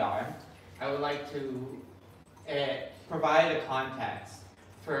the radar, I would like to provide a context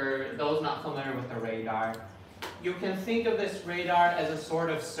for those not familiar with the radar. You can think of this radar as a sort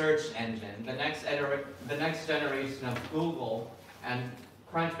of search engine, the next generation of Google and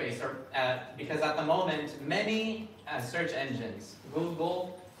Crunchbase, because at the moment many search engines,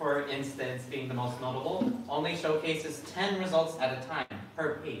 Google for instance being the most notable, only showcases 10 results at a time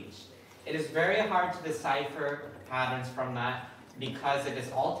per page. It is very hard to decipher patterns from that because it is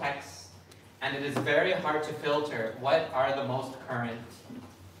all text, and it is very hard to filter what are the most current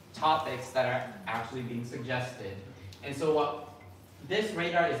topics that are actually being suggested. And so what this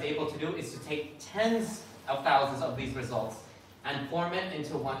radar is able to do is to take tens of thousands of these results and form it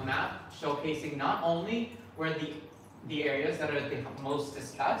into one map, showcasing not only where the areas that are the most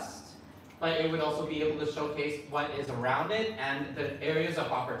discussed, but it would also be able to showcase what is around it and the areas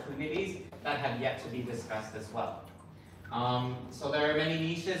of opportunities that have yet to be discussed as well. So there are many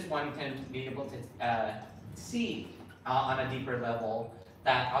niches one can be able to see on a deeper level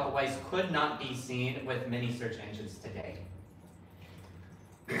that otherwise could not be seen with many search engines today.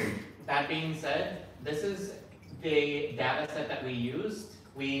 That being said, this is the data set that we used.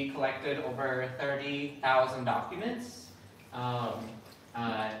 We collected over 30,000 documents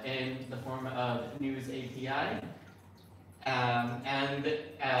in the form of news API. And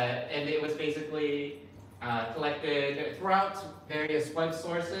it was basically collected throughout various web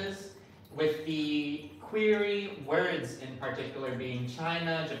sources, with the query words in particular being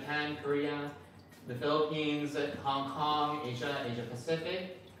China, Japan, Korea, the Philippines, Hong Kong, Asia, Asia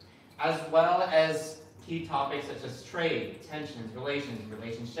Pacific, as well as key topics such as trade, tensions, relations,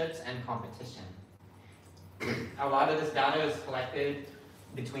 relationships, and competition. A lot of this data is collected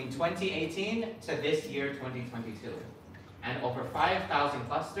between 2018 to this year, 2022. And over 5,000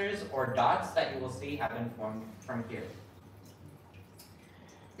 clusters or dots that you will see have been formed from here.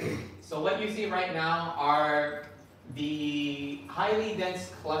 So what you see right now are the highly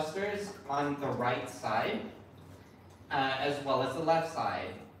dense clusters on the right side, as well as the left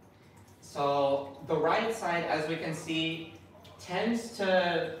side. So the right side, as we can see, tends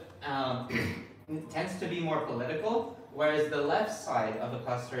to be more political, whereas the left side of the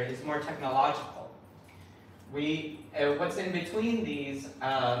cluster is more technological. What's in between these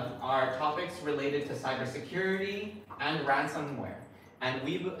are topics related to cybersecurity and ransomware, and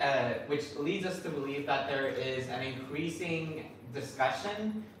which leads us to believe that there is an increasing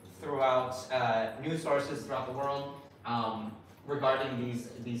discussion throughout news sources throughout the world regarding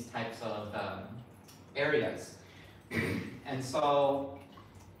these types of areas. And so,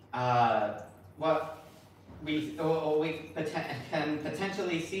 what we can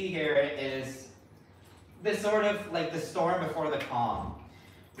potentially see here is this sort of like the storm before the calm.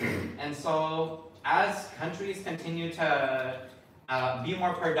 And so, as countries continue to be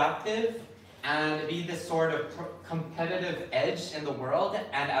more productive and be this sort of competitive edge in the world,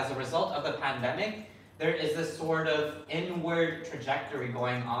 and as a result of the pandemic, there is this sort of inward trajectory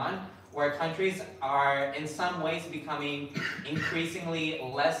going on where countries are in some ways becoming increasingly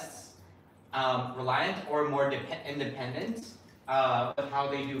less reliant or more independent with how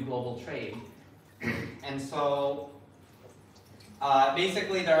they do global trade. And so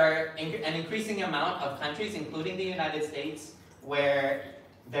basically there are an increasing amount of countries, including the United States, where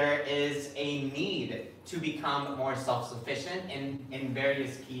there is a need to become more self-sufficient in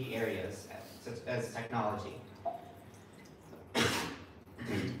various key areas, such as technology.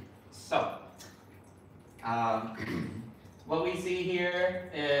 So, what we see here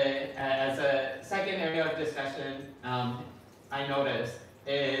as a second area of discussion, I noticed,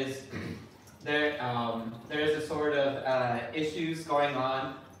 is there's a sort of issues going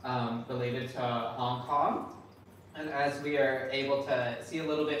on related to Hong Kong. And as we are able to see a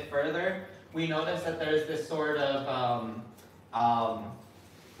little bit further, we notice that there's this sort of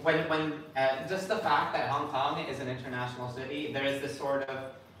just the fact that Hong Kong is an international city, there is this sort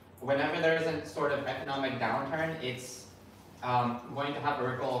of, whenever there is a sort of economic downturn, it's going to have a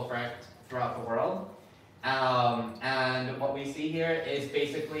ripple effect throughout the world. And what we see here is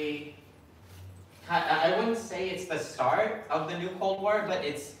basically, I wouldn't say it's the start of the new Cold War, but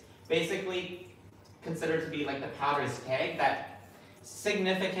it's basically considered to be like the powder's keg that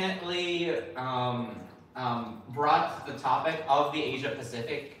significantly brought the topic of the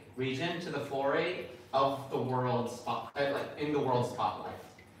Asia-Pacific region to the foray of the world's in the world spotlight.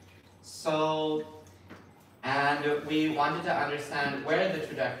 So, and we wanted to understand where the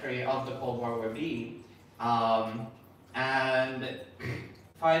trajectory of the Cold War would be, and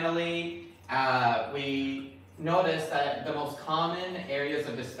finally, we noticed that the most common areas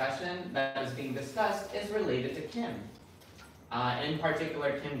of discussion that is being discussed is related to Kim. In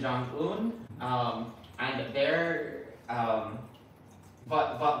particular, Kim Jong-un and their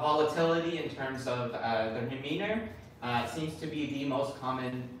volatility in terms of their demeanor seems to be the most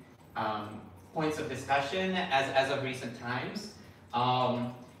common points of discussion as of recent times.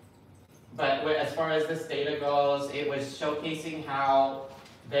 But as far as this data goes, it was showcasing how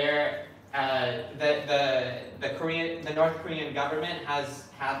the North Korean government has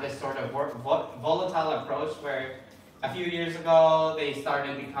had this sort of volatile approach where a few years ago they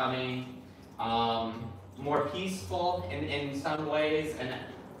started becoming more peaceful in some ways,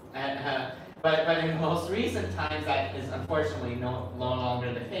 but in the most recent times that is unfortunately no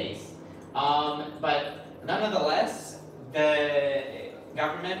longer the case. But nonetheless, the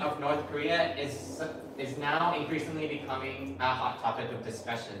government of North Korea is now increasingly becoming a hot topic of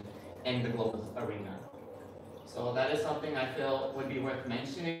discussion in the global arena. So that is something I feel would be worth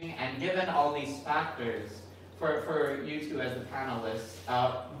mentioning. And given all these factors, for you two as the panelists,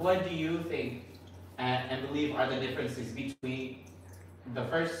 what do you think and believe are the differences between the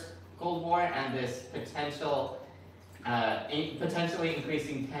first Cold War and this potentially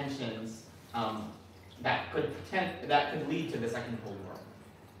increasing tensions that could lead to the second Cold War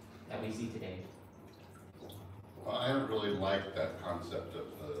that we see today? Well, I don't really like that concept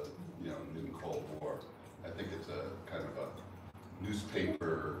of the new Cold War. I think it's a kind of a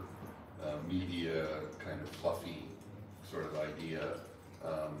newspaper, media kind of fluffy sort of idea,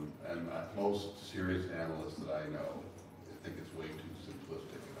 and most serious analysts that I know think it's way too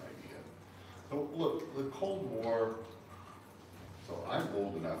simplistic an idea. So look, the Cold War. So I'm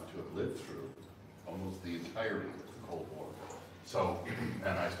old enough to have lived through almost the entirety of the Cold War. So,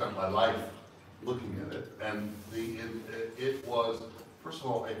 and I spent my life looking at it, and it was, first of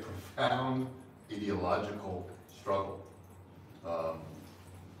all, a profound ideological struggle,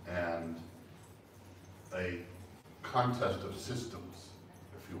 and a contest of systems,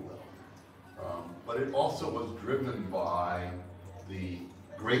 if you will. but it also was driven by the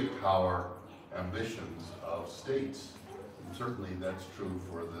great power ambitions of states. And certainly that's true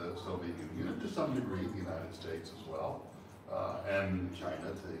for the Soviet Union, and to some degree the United States as well, and China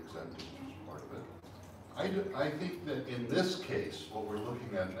to the extent that it's part of it. I think that in this case, what we're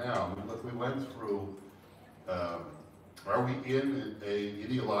looking at now, we went through, are we in a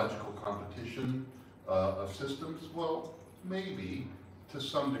ideological competition of systems? Well, maybe to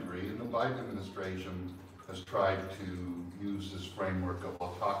some degree, and the Biden administration has tried to use this framework of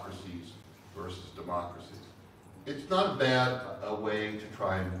autocracies versus democracies. It's not a bad way to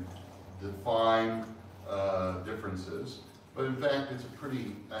try and define differences, but in fact it's a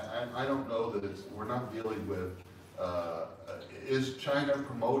pretty, I don't know that we're not dealing with, is China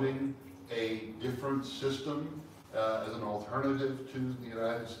promoting a different system as an alternative to the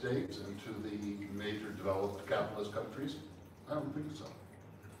United States and to the major developed capitalist countries? I don't think so.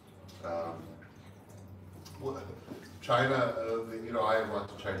 China, I have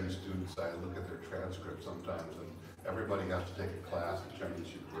lots of Chinese students. I look at their transcripts sometimes, and everybody has to take a class at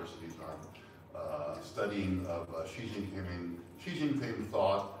Chinese universities on studying of Xi Jinping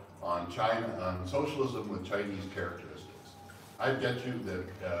thought on China, on socialism with Chinese characteristics. I bet you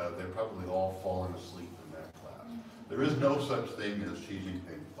that they're probably all fallen asleep in that class. There is no such thing as Xi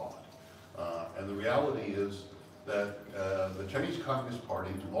Jinping thought, and the reality is that the Chinese Communist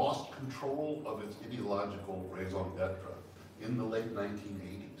Party lost control of its ideological raison d'etre in the late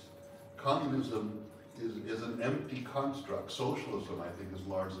 1980s. Communism is an empty construct. Socialism, I think, is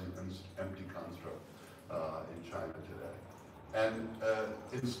largely an empty construct in China today. And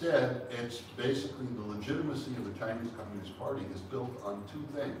instead, it's basically the legitimacy of the Chinese Communist Party is built on two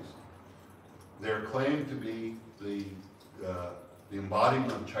things. Their claim to be the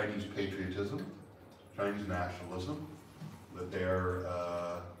embodiment of Chinese patriotism, Chinese nationalism, that they're,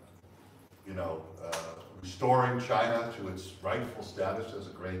 restoring China to its rightful status as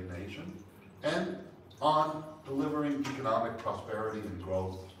a great nation, and on delivering economic prosperity and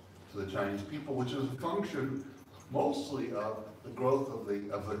growth to the Chinese people, which is a function mostly of the growth of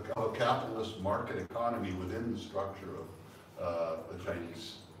a capitalist market economy within the structure of the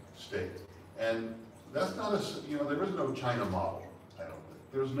Chinese state. And that's not there is no China model, I don't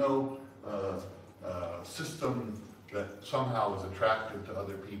think. There's no system that somehow is attractive to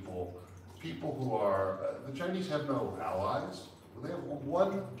other people. People who are, the Chinese have no allies. They have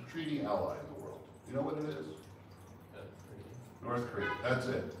one treaty ally in the world. You know what it is? North Korea. That's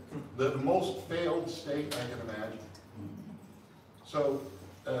it. The most failed state I can imagine. So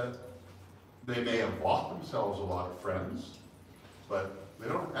they may have bought themselves a lot of friends, but they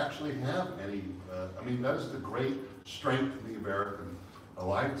don't actually have any. That is the great strength of the American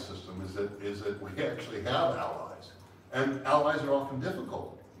alliance system, is that we actually have allies, and allies are often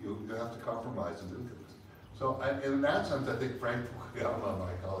difficult. You have to compromise and do things. So in that sense, I think Frank Fukuyama,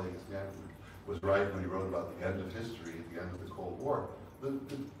 my colleague at Stanford, was right when he wrote about the end of history at the end of the Cold War.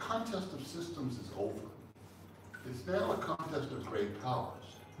 The contest of systems is over. It's now a contest of great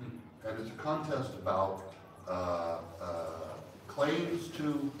powers, and it's a contest about claims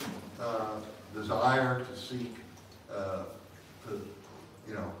to desire to seek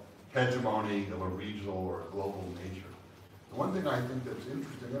hegemony of a regional or a global nature. The one thing I think that's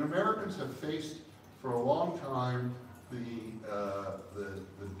interesting, and Americans have faced for a long time the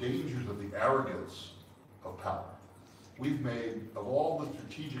dangers of the arrogance of power. We've made, of all the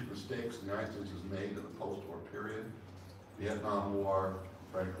strategic mistakes the United States has made in the post-war period, Vietnam War,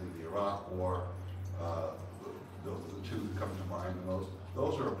 frankly the Iraq War, the two that come to mind the most,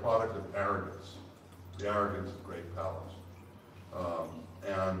 those are a product of arrogance, the arrogance of great powers.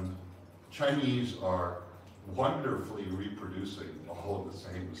 And Chinese are wonderfully reproducing all of the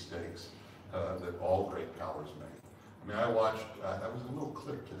same mistakes that all great powers make. I watched, there was a little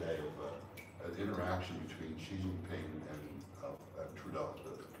clip today of an interaction between Xi Jinping and Trudeau,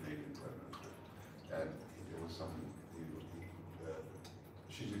 the Canadian Prime Minister. And it was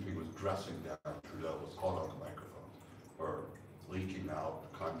Xi Jinping was dressing down Trudeau, was caught on the microphone for leaking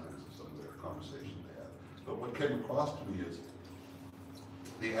out the contents of some of their conversation they had. But what came across to me is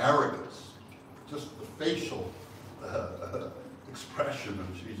the arrogance, just the facial expression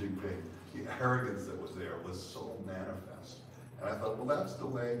of Xi Jinping, the arrogance that was there was so manifest. And I thought, well, that's the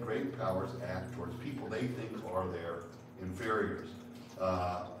way great powers act towards people they think are their inferiors.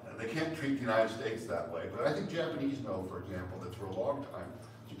 And they can't treat the United States that way, but I think Japanese know, for example, that for a long time,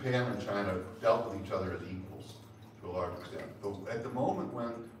 Japan and China dealt with each other as equals to a large extent. But at the moment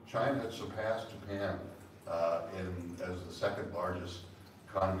when China had surpassed Japan as the second largest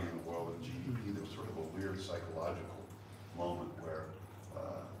economy in the world in GDP, there was sort of a weird psychological moment where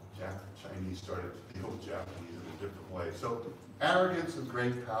Chinese Chinese started to deal with Japanese in a different way. So arrogance of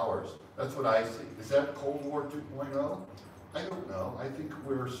great powers, that's what I see. Is that Cold War 2.0? I don't know. I think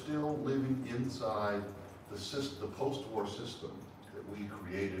we're still living inside the post-war system that we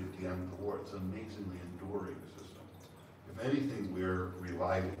created at the end of the war. It's an amazingly enduring system. If anything, we're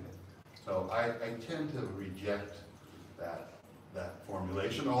reviving it. So I tend to reject that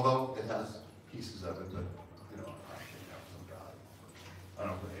formulation, although it has pieces of it that, you know, I think have some value. I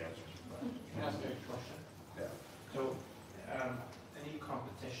don't know if it answers your question. Can I ask you a question? Yeah. So, any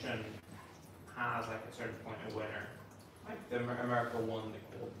competition has like a certain point a winner. Like America won the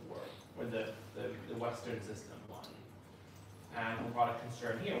Cold War, or the Western system won. And a lot of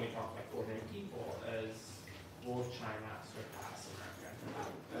concern here, when we talk about ordinary people, is will China surpass America?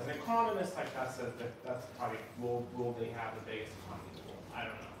 As an economist, like that's probably, will they have the biggest economy in the world? I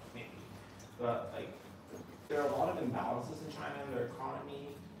don't know, maybe. But like, there are a lot of imbalances in China in their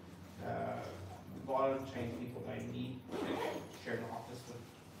economy. A lot of Chinese people that I meet, shared an office with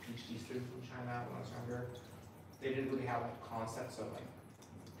PhD students from China when I was younger. They didn't really have like concepts of like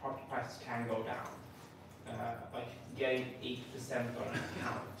property prices can go down. Like getting 8% on an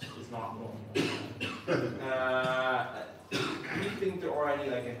account is not normal. Do you think there are any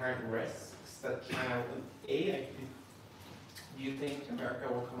like inherent risks that China, like, do you think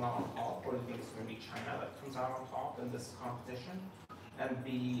America will come out on top, or do you think it's going to be China that comes out on top in this competition? And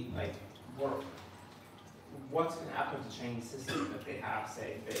B, like, what's going to happen to the Chinese system if they have,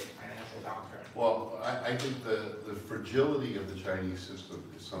 say, big financial downturn? Well, I think the fragility of the Chinese system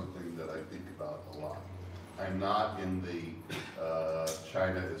is something that I think about a lot. I'm not in the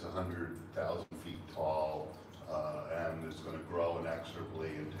China is 100,000 feet tall and is going to grow inexorably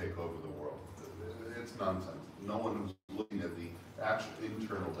and take over the world. It's nonsense. No one who's looking at the actual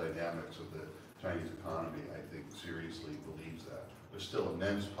internal dynamics of the Chinese economy, I think, seriously believes that. There's still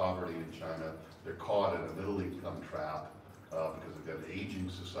immense poverty in China. They're caught in a middle income trap because they've got an aging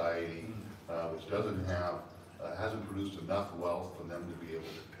society which hasn't produced enough wealth for them to be able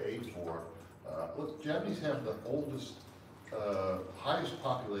to pay for. Look, Japanese have the oldest, highest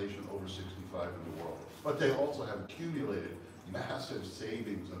population over 65 in the world, but they also have accumulated massive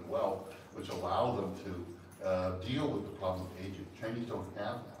savings and wealth which allow them to deal with the problem of aging. Chinese don't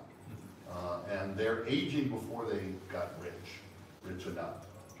have that. And they're aging before they got rich enough.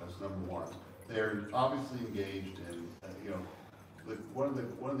 That's number one. They're obviously engaged in, one of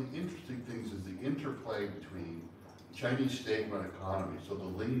the interesting things is the interplay between the Chinese state-run economy, so the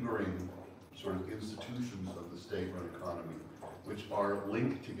lingering sort of institutions of the state-run economy, which are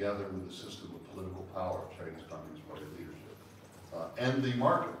linked together with the system of political power, Chinese Communist Party leadership, and the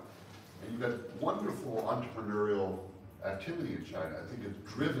market. And you've got wonderful entrepreneurial activity in China. I think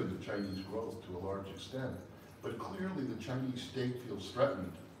it's driven the Chinese growth to a large extent. But clearly the Chinese state feels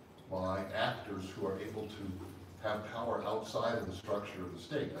threatened by actors who are able to have power outside of the structure of the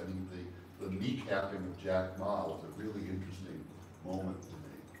state. I think the kneecapping of Jack Ma was a really interesting moment to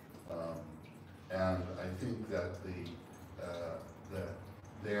me. And I think that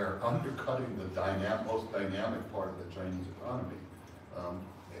they're undercutting the most dynamic part of the Chinese economy.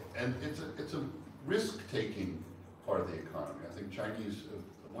 And it's a risk-taking part of the economy. I think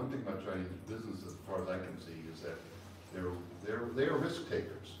one thing about Chinese business, as far as I can see, is that they're risk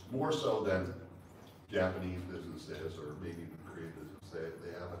takers, more so than Japanese businesses or maybe even Korean business.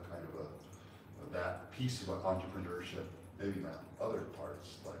 They have a kind of that piece of entrepreneurship, maybe not other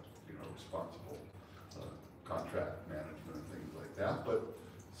parts like responsible contract management and things like that. But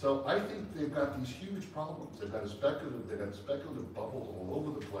so I think they've got these huge problems. They've got speculative bubbles all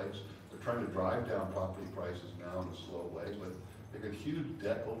over the place. They're trying to drive down property prices now in a slow way, but they've got huge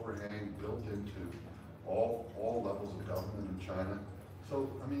debt overhang built into all levels of government in China. So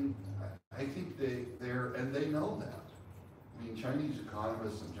I mean, I think they know that. I mean, Chinese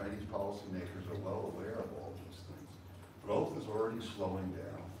economists and Chinese policymakers are well aware of all these things. Growth is already slowing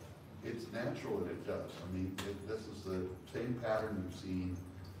down. It's natural that it does. I mean, this is the same pattern we've seen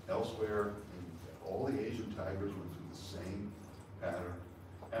elsewhere. All the Asian tigers went through the same pattern.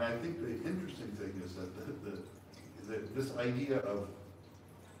 And I think the interesting thing is that this idea of,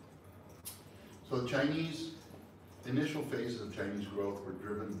 so the initial phases of Chinese growth were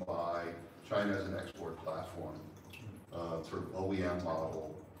driven by China as an export platform, sort of OEM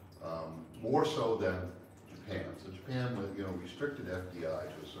model, more so than Japan. So Japan, restricted FDI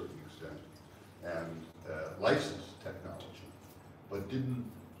to a certain extent and licensed technology, but didn't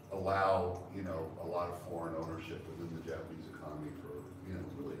allow, a lot of foreign ownership within the Japanese economy for,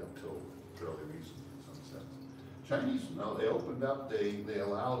 really until fairly recently in some sense. Chinese, no, they opened up, they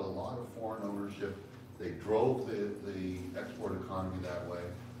allowed a lot of foreign ownership. They drove the export economy that way.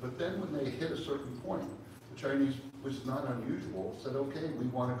 but then when they hit a certain point, the Chinese, which is not unusual, said, okay, we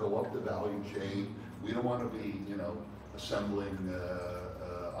want to go up the value chain. We don't want to be, you know, assembling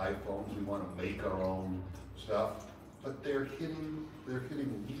iPhones. We want to make our own stuff. But they're hitting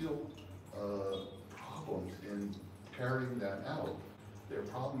real problems in carrying that out. Their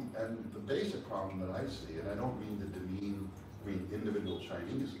problem, and the basic problem that I see, and I don't mean to demean individual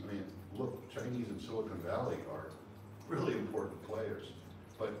Chinese. I mean, look, Chinese in Silicon Valley are really important players,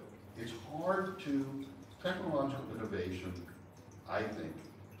 but it's hard to, technological innovation, I think,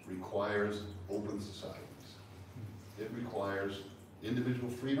 requires open societies. It requires individual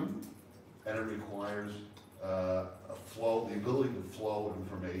freedom, and it requires the ability to flow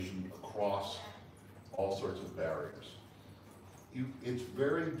information across all sorts of barriers. It's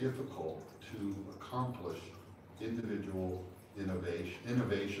very difficult to accomplish individual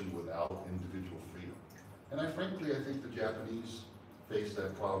innovation without individual freedom. And frankly, I think the Japanese faced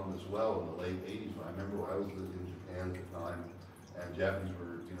that problem as well in the late 80s. I remember I was living in Japan at the time, and Japanese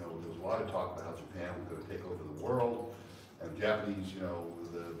were, you know, there was a lot of talk about how Japan was going to take over the world, and Japanese, you know,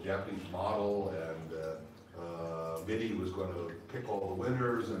 the Japanese model, and MIDI was going to pick all the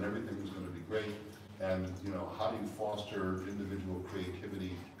winners, and everything was going to be great. And, you know, how do you foster individual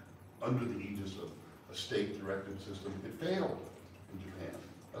creativity under the aegis of a state-directed system? It failed in Japan.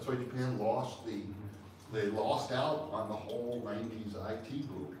 That's why Japan they lost out on the whole 90s IT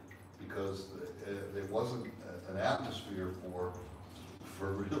boom, because there wasn't an atmosphere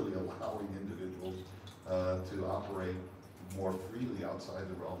for really allowing individuals to operate more freely outside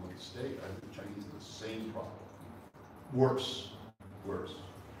the realm of the state. I think the Chinese have the same problem. Worse.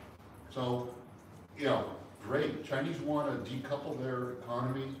 So, you know, great. Chinese want to decouple their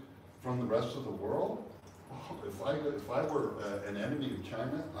economy from the rest of the world. If I were an enemy of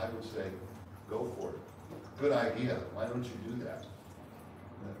China, I would say, go for it. Good idea. Why don't you do that?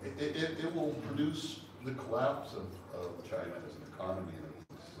 It will produce the collapse of China as an economy and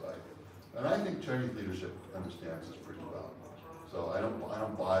as a society. And I think Chinese leadership understands this pretty well. So I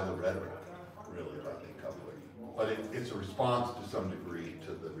don't buy the rhetoric really about decoupling. But it's a response to some degree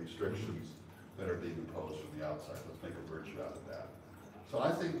to the restrictions that are being imposed from the outside. Let's make a virtue out of that. So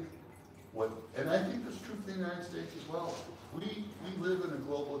I think and I think that's true for the United States as well. We live in a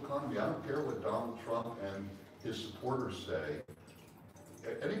global economy. I don't care what Donald Trump and his supporters say.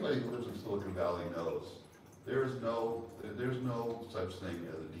 Anybody who lives in Silicon Valley knows there's no such thing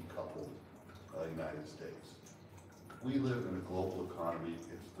as a decoupled United States. We live in a global economy.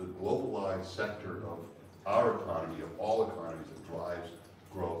 It's the globalized sector of our economy, of all economies, that drives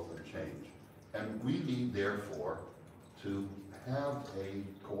growth and change. And we need, therefore, to have a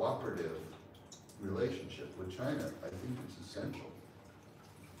cooperative relationship with China. I think it's essential.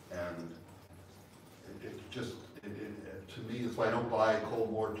 And to me, that's why I don't buy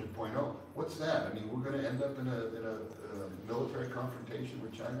Cold War 2.0. What's that? I mean, we're going to end up in a military confrontation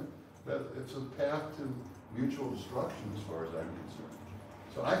with China? It's a path to mutual destruction as far as I'm concerned.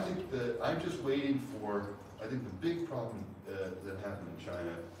 So I think that I'm just waiting for, I think the big problem that happened in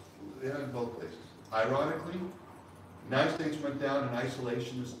China, they had in both places. Ironically, the United States went down an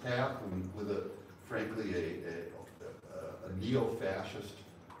isolationist path with frankly, a neo-fascist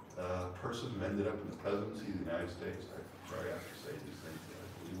person who ended up in the presidency of the United States. I'm sorry I have to say these things,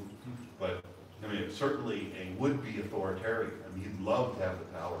 but I mean, certainly a would-be authoritarian. I mean, he'd love to have the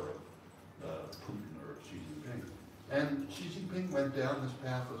power of Putin or Xi Jinping. And Xi Jinping went down this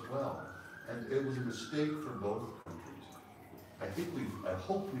path as well. And it was a mistake for both countries. I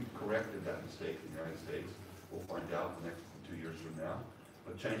hope we've corrected that mistake in the United States. We'll find out in the next 2 years from now.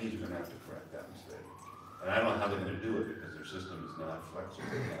 But Chinese are going to have to correct that mistake. And I don't know how they're going to do it because their system is not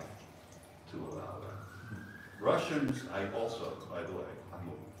flexible enough to allow that. Russians, I also, by the way, I'm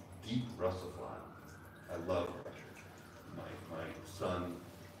a deep Russophile. I love Russia. My son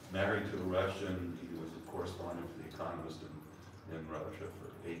married to a Russian. He was a correspondent for The Economist in Russia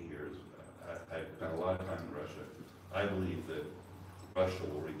for 8 years. I spent a lot of time in Russia. I believe that Russia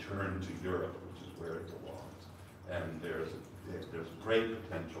will return to Europe, which is where it belongs. And there's great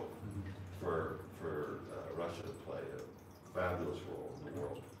potential for Russia to play a fabulous role in the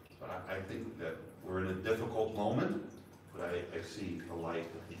world. So I think that we're in a difficult moment, but I see the light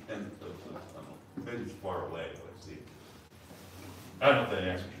at the end of the tunnel. Maybe it's far away, but I see it. I don't know if that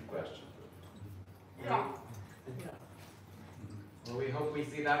answers your question. Yeah. Well, we hope we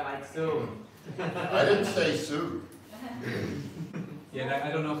see that light soon. I didn't say soon. Yeah,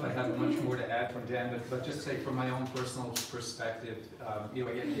 I don't know if I have much more to add from Dan, but just say from my own personal perspective, you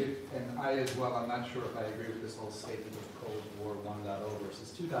know, and I as well, I'm not sure if I agree with this whole statement of Cold War 1.0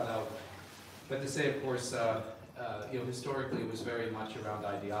 versus 2.0, but to say, of course, historically it was very much around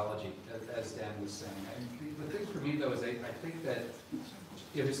ideology, as Dan was saying. And the thing for me though is I think that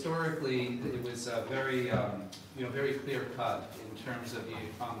historically it was very, very clear cut in terms of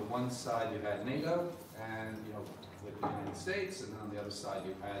on the one side you had NATO and, with the United States, and on the other side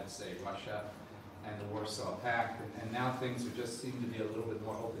you had, say, Russia and the Warsaw Pact, and now things just seem to be a little bit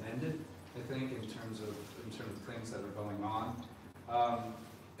more open-ended, I think, in terms of things that are going on.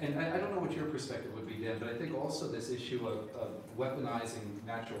 And I don't know what your perspective would be, Dan, but I think also this issue of weaponizing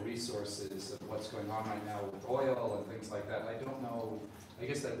natural resources, of what's going on right now with oil and things like that, I don't know, I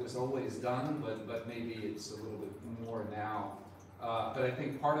guess that was always done, but maybe it's a little bit more now. But I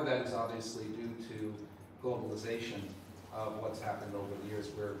think part of that is obviously due to globalization of what's happened over the years,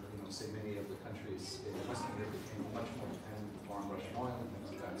 where, say many of the countries in Western Europe became much more dependent upon Russian oil and things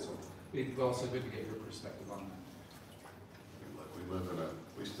like that. So it'd be also good to get your perspective on that.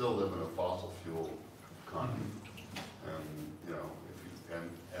 We still live in a fossil fuel economy, and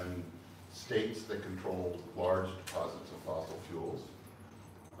and states that control large deposits of fossil fuels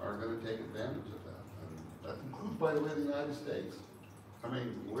are going to take advantage of that, and that includes, by the way, the United States. I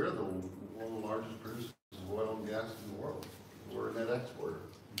mean, we're one of the largest producers of oil and gas in the world. We're a net exporter.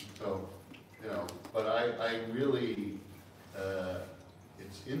 So, but I really,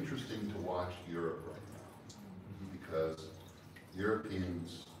 it's interesting to watch Europe right now, because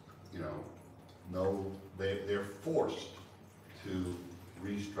Europeans, know they're forced to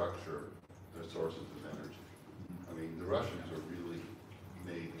restructure their sources of energy. I mean, the Russians are really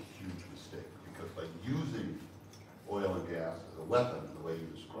made a huge mistake, because by using oil and gas as a weapon, the way you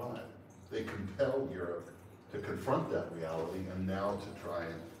describe, they compel Europe to confront that reality and now to try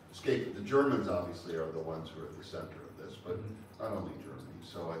and escape it. The Germans obviously are the ones who are at the center of this, but not only Germany.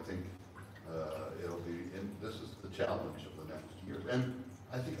 So I think this is the challenge of the next years. And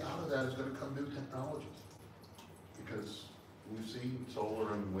I think out of that is going to come new technologies, because we've seen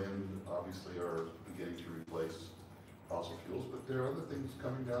solar and wind obviously are beginning to replace fossil fuels, but there are other things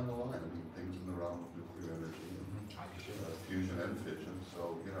coming down the line. I mean, things in the realm of nuclear energy and fusion and fission.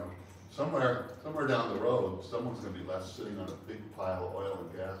 So, somewhere down the road, someone's going to be left sitting on a big pile of oil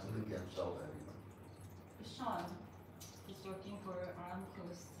and gas that they can't sell to anyone. Sean is working for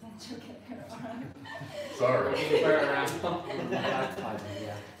Aramco's venture capital. Sorry.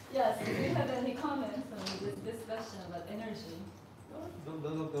 Yes, do you have any comments on this discussion about energy?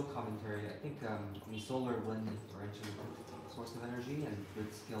 Little commentary. I think solar, wind are actually a source of energy, and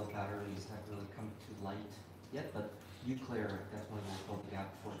grid-scale batteries haven't really come to light yet, but nuclear definitely will fill the gap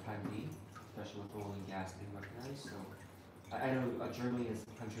for the time being, especially with oil and gas being recognized. So I know Germany is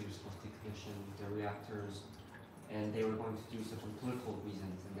the country who's supposed to decommission their reactors, and they were going to do so for political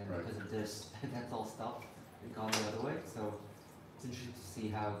reasons, and then because of this, that's all stopped and gone the other way. So it's interesting to see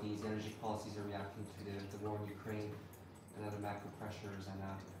how these energy policies are reacting to the war in Ukraine and other macro pressures, and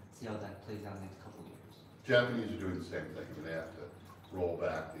see how that plays out in the next couple of years. Japanese are doing the same thing. I mean, they have to roll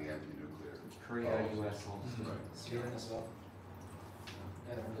back the anti-nuclear. Korea, US, all this. Sweden as well.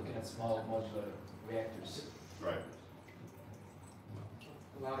 And we're looking at small modular reactors. Right.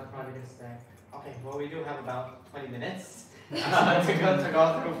 A lot of progress there. Okay, well, we do have about 20 minutes to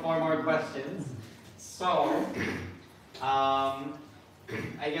go through 4 more questions. So,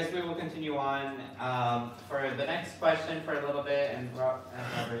 I guess we will continue on for the next question for a little bit, and Robert,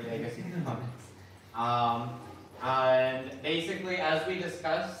 I guess you can comment. And basically, as we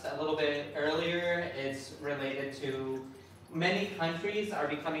discussed a little bit earlier, it's related to many countries are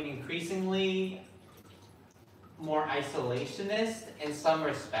becoming increasingly more isolationist in some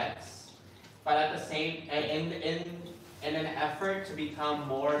respects, but at the same, in an effort to become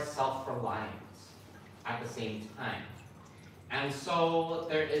more self-reliant at the same time. And so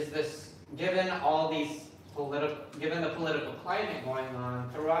there is this, given the political climate going on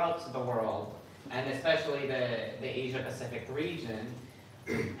throughout the world, and especially the Asia-Pacific region,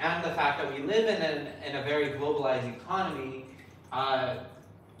 and the fact that we live in a very globalized economy,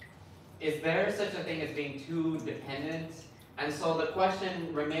 is there such a thing as being too dependent? And so the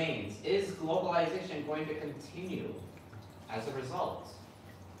question remains, is globalization going to continue as a result?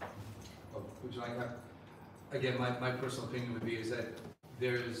 Well, would you like that? Again, my personal opinion would be is that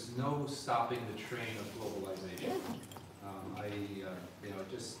there is no stopping the train of globalization.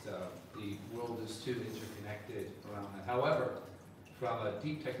 The world is too interconnected around that. However, from a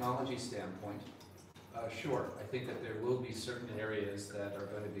deep technology standpoint, sure, I think that there will be certain areas that are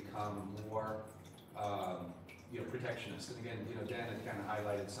going to become more, protectionist. And again, Dan had kind of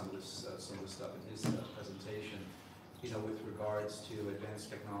highlighted some of this stuff in his presentation. With regards to advanced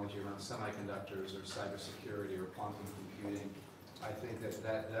technology around semiconductors or cybersecurity or quantum computing, I think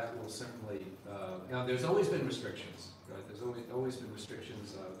that will certainly, now there's always been restrictions, right? There's always been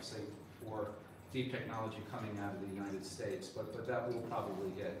restrictions, say, for deep technology coming out of the United States, but that will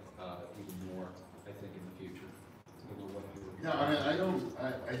probably get even more, I think, in the future. Yeah, I mean,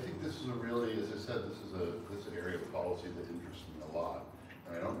 I think this is a really, as I said, this is an area of policy that interests me a lot.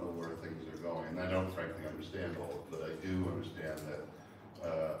 And I don't know where things are going, and I don't frankly understand all of it, but I do understand that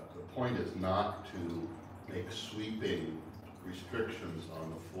the point is not to make sweeping restrictions on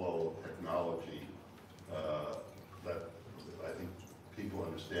the flow of technology. That I think people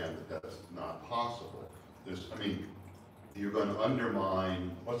understand that that's not possible. I mean, you're going to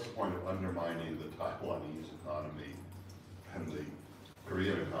undermine, what's the point of undermining the Taiwanese economy and the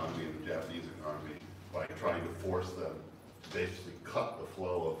Korean economy and the Japanese economy by trying to force them to basically cut the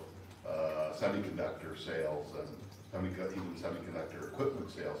flow of semiconductor sales and even semiconductor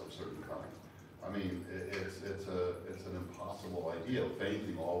equipment sales of certain kinds. I mean, it's an impossible idea. If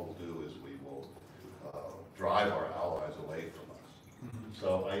anything, all we'll do is we will drive our allies away from us.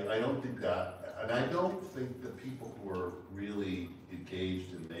 So I don't think that, and I don't think the people who are really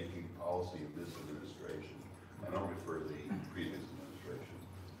engaged in making policy in this administration, I don't refer to the previous administration,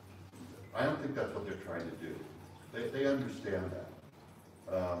 I don't think that's what they're trying to do. They understand that.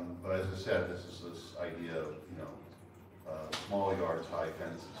 But as I said, this is this idea of, small yards, high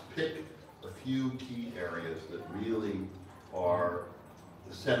fences. Pick a few key areas that really are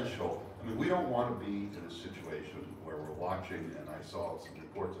essential. I mean, we don't want to be in a situation where we're watching, and I saw some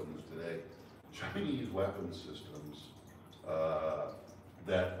reports on this today, Chinese weapons systems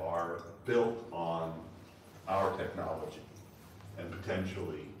that are built on our technology and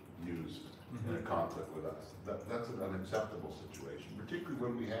potentially used in a conflict with us. That's an unacceptable situation, particularly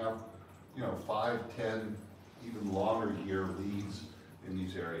when we have, 5, 10, even longer year leads in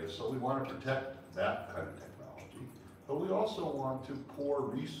these areas. So we want to protect that kind of technology, but we also want to pour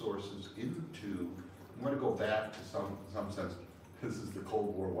resources into, we want to go back to some sense, this is the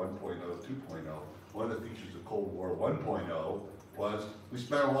Cold War 1.0, 2.0. One of the features of Cold War 1.0 was we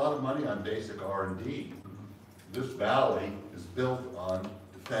spent a lot of money on basic R&D. This valley is built on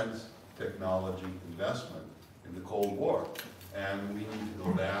defense technology investment in the Cold War. And we need to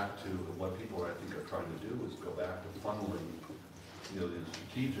go back to what people, I think, are trying to do is go back to funneling, in a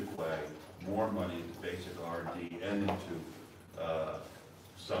strategic way, more money into basic R&D and into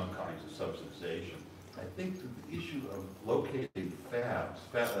some kinds of subsidization. I think that the issue of locating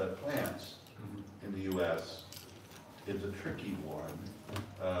plants in the U.S. is a tricky one.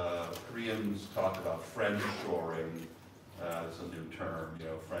 Koreans talk about friend-shoring. It's a new term,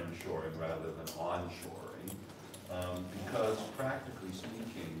 friend-shoring rather than on-shoring. Because practically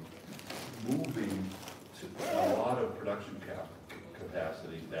speaking, moving a lot of production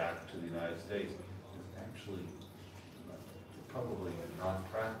capacity back to the United States is actually probably not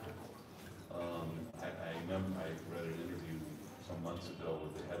practical. I remember I read an interview some months ago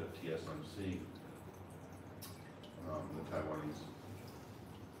with the head of TSMC, the Taiwanese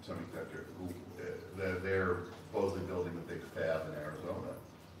semiconductor, who they're supposedly building a big fab in Arizona,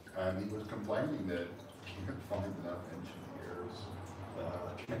 and he was complaining that can't find enough engineers,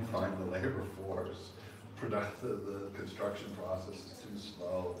 can't find the labor force, the construction process is too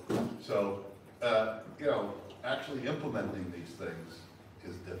slow. So, actually implementing these things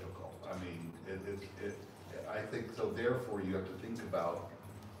is difficult. I mean, I think, so therefore you have to think about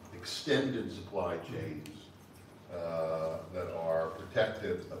extended supply chains that are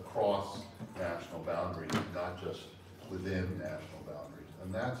protected across national boundaries, not just within national boundaries.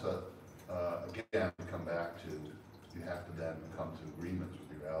 And that's again, come back to, you have to then come to agreements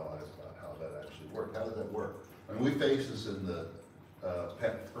with your allies about how that actually works. How does that work? I mean, we faced this in the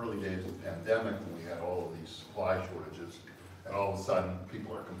early days of the pandemic when we had all of these supply shortages, and all of a sudden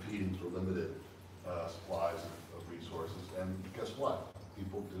people are competing for limited supplies of resources. And guess what?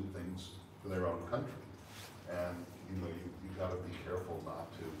 People do things for their own country. And you've got to be careful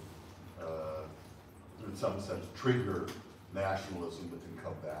not to, in some sense, trigger nationalism that can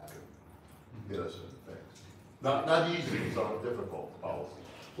come back and hit us in the face. Not easy, it's a difficult policy.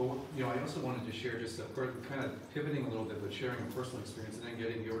 Well, I also wanted to share just kind of pivoting a little bit, but sharing a personal experience and then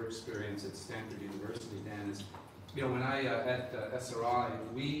getting your experience at Stanford University, Dan, is, when I, at SRI,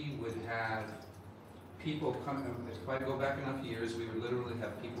 we would have people come, if I go back enough years, we would literally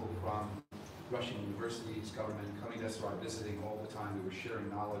have people from Russian universities, government, coming to SRI, visiting all the time. We were sharing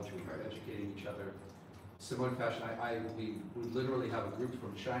knowledge, we were educating each other. Similar fashion, we would literally have a group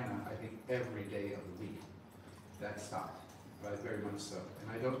from China, I think, every day of the week. That stopped, right? Very much so.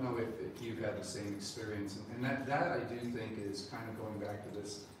 And I don't know if you've had the same experience. And that I do think is kind of going back to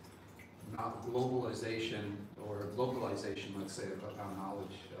this not globalization or localization, let's say, of how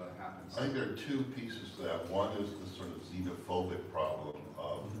knowledge happens? I think there are two pieces to that. One is the sort of xenophobic problem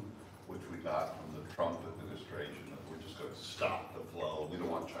of which we got from the Trump administration, that we're just going to stop the flow. We don't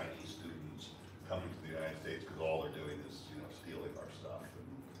want Chinese students coming to the United States because all they're doing is, you know, stealing our stuff and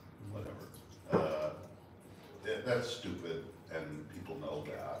whatever. That's stupid, and people know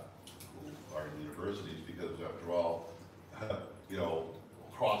that who are in universities, because after all, you know,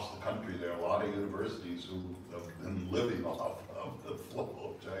 across the country there are a lot of universities who have been living off of the flow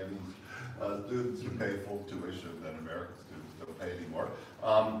of Chinese students who pay full tuition, and American students don't pay anymore.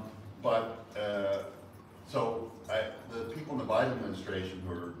 So the people in the Biden administration,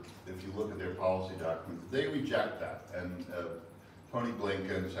 who are, if you look at their policy documents, they reject that. And Tony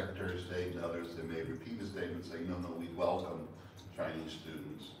Blinken, Secretary of State, and others, they may repeat a statement saying, no, we welcome Chinese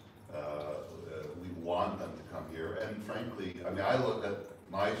students. We want them to come here. And frankly, I mean, I look at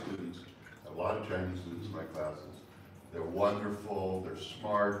my students, a lot of Chinese students in my classes. They're wonderful, they're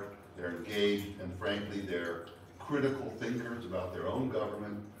smart, they're engaged, and frankly, they're critical thinkers about their own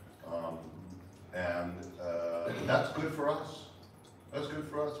government. That's good for us. That's good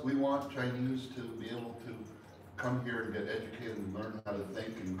for us. We want Chinese to be able to come here and get educated and learn how to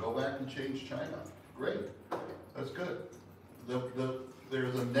think and go back and change China. Great. That's good.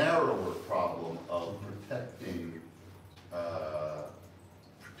 There's a narrower problem of protecting,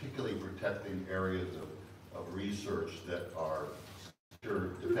 particularly protecting areas of research that are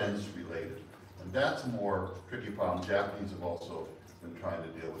defense related. And that's a more tricky problem. Japanese have also been trying to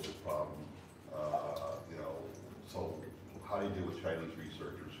deal with this problem. You know, so how do you deal with Chinese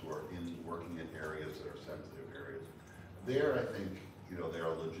researchers who are working in areas that are sensitive areas? There, I think, you know, there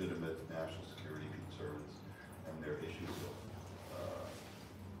are legitimate national security concerns, and there are issues of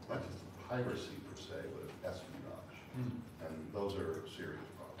not just piracy per se, but espionage, and those are serious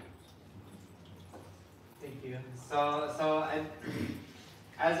problems. Thank you.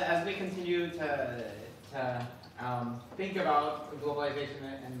 As we continue to think about globalization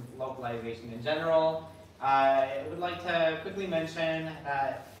and localization in general, I would like to quickly mention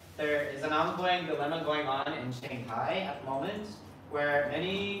that there is an ongoing dilemma going on in Shanghai at the moment, where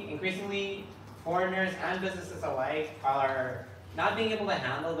many, increasingly, foreigners and businesses alike are not being able to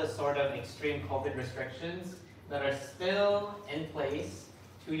handle the sort of extreme COVID restrictions that are still in place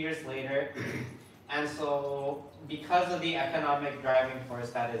 2 years later. And so, because of the economic driving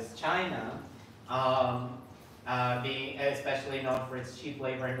force that is China, being especially known for its cheap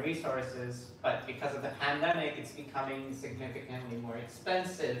labor and resources, but because of the pandemic, it's becoming significantly more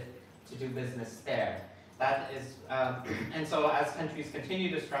expensive to do business there. That is, and so as countries continue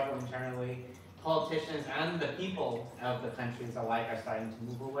to struggle internally, politicians and the people of the countries alike are starting to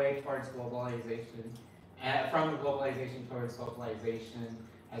move away towards globalization, from globalization towards localization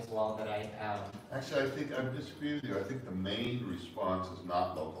as well. Actually, I think I disagree with you. I think the main response is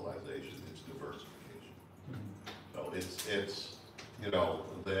not localization; it's diversification. So it's you know,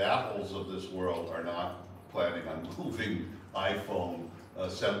 the Apples of this world are not planning on moving iPhone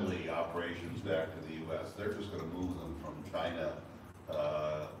assembly operations back to the U.S. They're just going to move them from China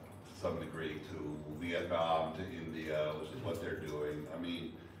to some degree to Vietnam, to India, which is what they're doing. I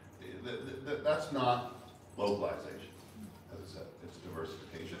mean, that's not localization, as I said. It's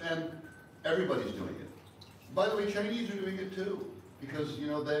diversification, and everybody's doing it. By the way, Chinese are doing it too, because you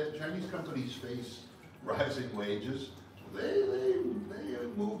know the Chinese companies face rising wages. They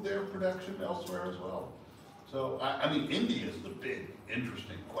move their production elsewhere as well. So I mean, India is the big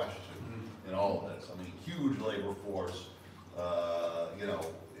interesting question in all of this. I mean, huge labor force. You know,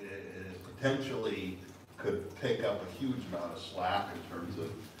 it potentially could take up a huge amount of slack in terms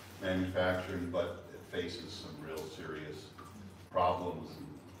of manufacturing, but it faces some real serious problems. And,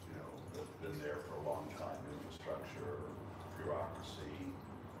 you know, that's been there for a long time: infrastructure, bureaucracy,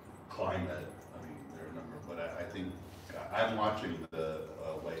 climate. I mean, there are a number. But I think I'm watching the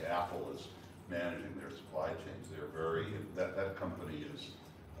way Apple is managing their supply chains. They're very that company is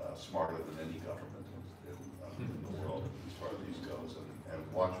smarter than any government in the world as far as these goes,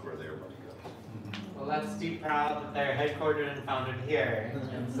 and watch where their money goes. Well, let's be proud that they're headquartered and founded here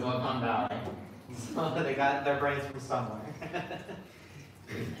in Silicon Valley. So they got their brains from somewhere.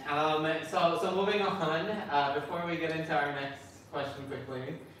 So moving on, before we get into our next question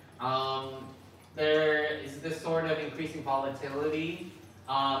quickly, there is this sort of increasing volatility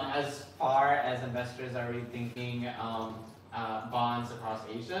as far as investors are rethinking bonds across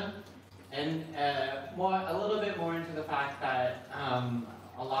Asia, and a little bit more into the fact that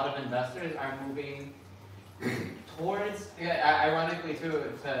a lot of investors are moving towards, ironically too,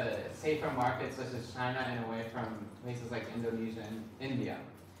 to safer markets such as China and away from places like Indonesia and India.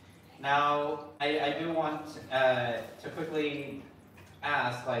 Now, I do want to quickly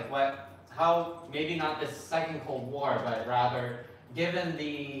ask, like, how, maybe not this second Cold War, but rather, given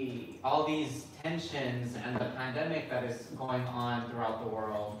all these tensions and the pandemic that is going on throughout the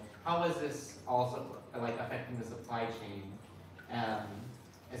world, how is this also like affecting the supply chain?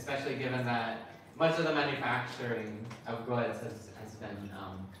 Especially given that much of the manufacturing of goods has been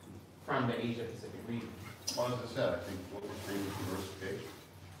from the Asia Pacific region. Well, as I said, I think what we're seeing is diversification.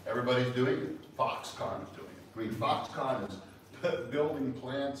 Everybody's doing it. Foxconn is doing it. I mean, Foxconn is building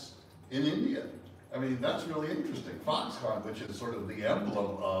plants in India. I mean, that's really interesting. Foxconn, which is sort of the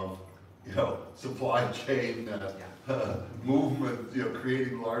emblem of, you know, supply chain movement, you know,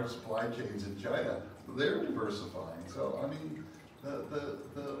 creating large supply chains in China, they're diversifying. So, I mean,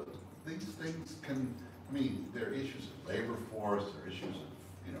 these things can, I mean, there are issues of labor force, there are issues of,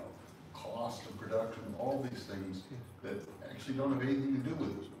 you know, cost of production, all these things that actually don't have anything to do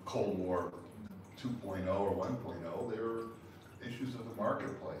with Cold War 2.0 or 1.0. They're issues of the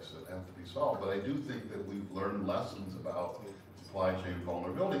marketplace that have to be solved. But I do think that we've learned lessons about supply chain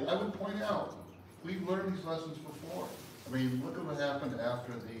vulnerability. I would point out, we've learned these lessons before. I mean, look at what happened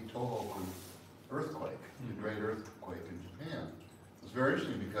after the Tohoku earthquake, the great earthquake in Japan. It was very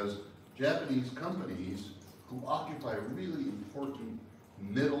interesting because Japanese companies who occupy really important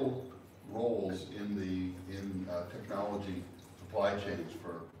middle roles in technology supply chains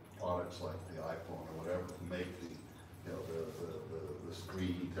for products like the iPhone or whatever, who make the, you know, the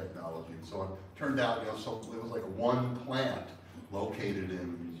screen technology and so on. Turned out, you know, so it was like one plant located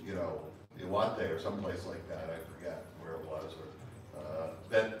in, you know, Iwate or someplace like that, I forget where it was, or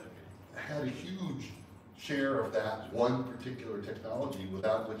that had a huge share of that one particular technology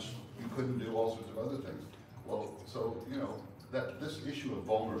without which you couldn't do all sorts of other things. Well, so, you know, that this issue of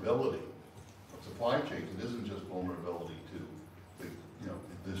vulnerability of supply chains, it isn't just vulnerability to the, you know,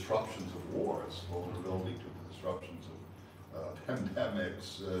 the disruptions of war, it's vulnerability to the disruptions of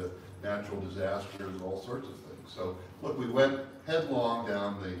pandemics, natural disasters, all sorts of things. So, look, we went headlong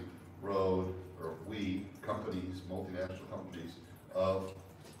down the road, or we, companies, multinational companies, of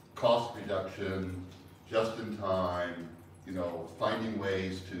cost reduction, just in time, you know, finding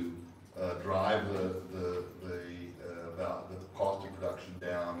ways to drive the cost of production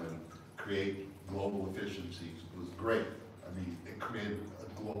down and create global efficiencies. It was great. I mean, it created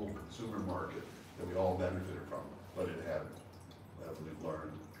a global consumer market that we all benefited from, but it had, as we've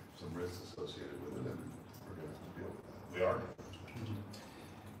learned, some risks associated with it, and we're going to have to deal with that. We are.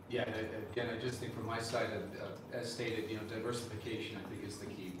 Yeah, and again, I just think from my side, as stated, you know, diversification I think is the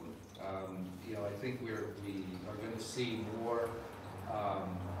key word. You know, I think we are going to see more,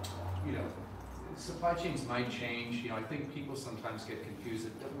 you know, supply chains might change. You know, I think people sometimes get confused.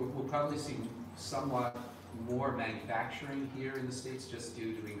 We'll probably see somewhat more manufacturing here in the States just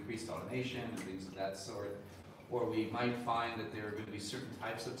due to increased automation and things of that sort. Or we might find that there are going to be certain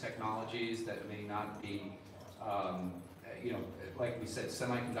types of technologies that may not be, you know, like we said,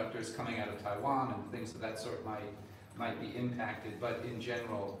 semiconductors coming out of Taiwan and things of that sort might be impacted. But in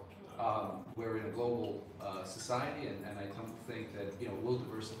general, we're in a global society, and I don't think that, you know, we'll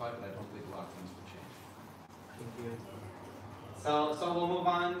diversify, but I don't think a lot of things will change. Thank you. So we'll move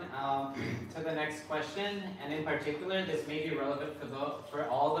on to the next question, and in particular, this may be relevant for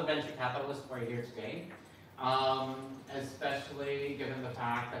all the venture capitalists who are here today, especially given the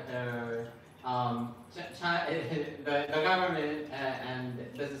fact that the government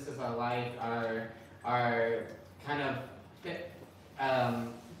and businesses alike are kind of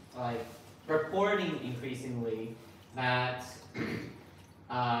like reporting increasingly that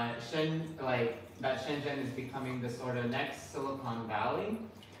Shenzhen is becoming the sort of next Silicon Valley,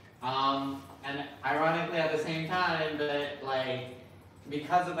 and ironically at the same time that, like,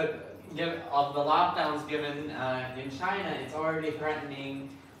 because of the lockdowns given in China, it's already threatening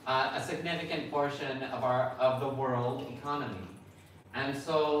a significant portion of the world economy. And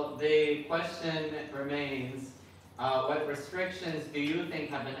so the question remains, what restrictions do you think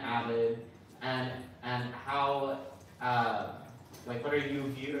have been added, and how, like, what are your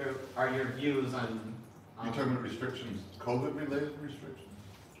views on? You're talking about restrictions, COVID-related restrictions?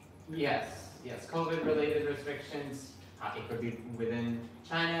 Yes, COVID-related restrictions. It could be within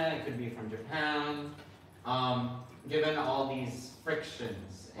China, it could be from Japan. Given all these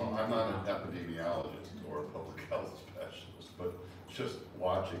frictions. Well, I'm not an epidemiologist or a public health specialist, but just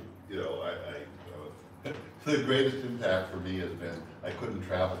watching, you know, the greatest impact for me has been I couldn't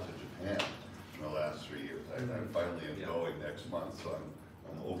travel to Japan in the last 3 years. I finally am going next month, so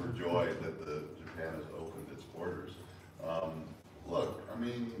I'm overjoyed that Japan has opened its borders. Look, I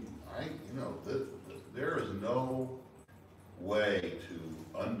mean, there is no way to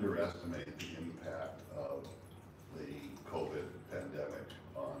underestimate the impact of the COVID pandemic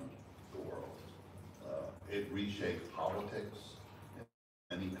on the world. It reshaped politics in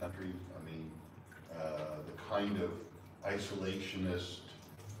many countries. I mean, the kind of isolationist,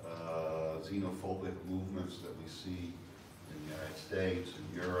 xenophobic movements that we see in the United States, in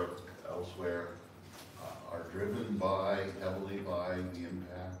Europe, elsewhere, are driven heavily by the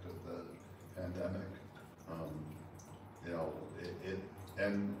impact of the pandemic. You know,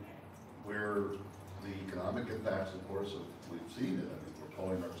 and where the economic impacts, of course, we've seen it. I mean, we're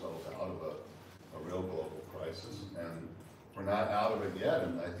pulling ourselves out of a real global crisis, and we're not out of it yet.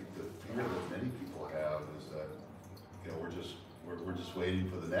 And I think the fear that many people have is that, you know, we're just waiting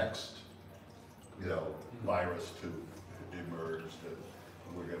for the next, you know, virus to emerge that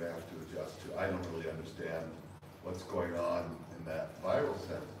we're going to have to adjust to. I don't really understand what's going on in that viral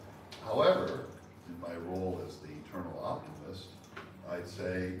sense. However, in my role as the eternal optimist, I'd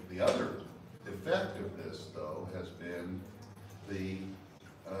say the other effect of this, though, has been the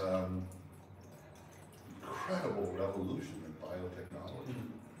incredible revolution in biotechnology.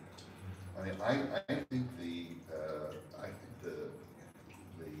 I mean, I think the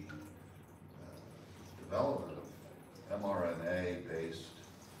development of mRNA-based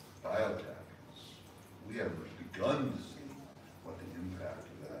biotech, we haven't begun to see what the impact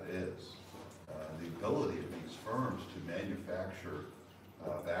of that is. The ability of these firms to manufacture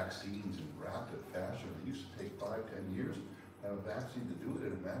vaccines in rapid fashion. It used to take 5-10 years to have a vaccine, to do it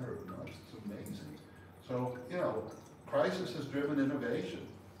in a matter of months. It's amazing. So, you know, crisis has driven innovation.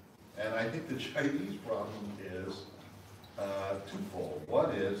 And I think the Chinese problem is twofold.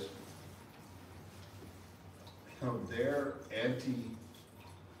 One is, you know, their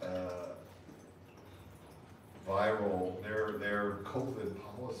viral, their COVID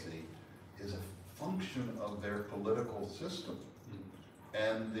policy is a function of their political system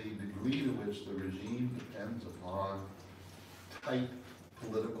and the degree to which the regime depends upon tight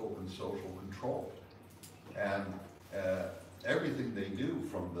political and social control. And everything they do,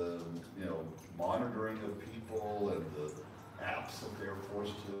 from the, you know, monitoring of people and the apps that they're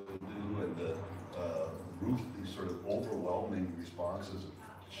forced to do, and the these sort of overwhelming responses of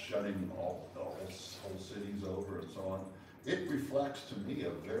shutting all whole cities over and so on, it reflects to me a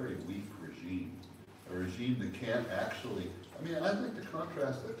very weak regime, a regime that can't actually. I mean, I'd like to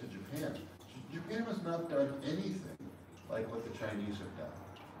contrast that to Japan. Japan has not done anything like what the Chinese have done.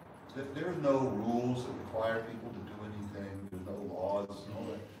 There are no rules that require people to do anything. There's no laws and all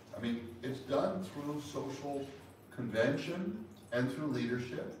that. I mean, it's done through social convention and through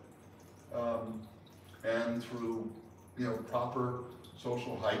leadership, and through, you know, proper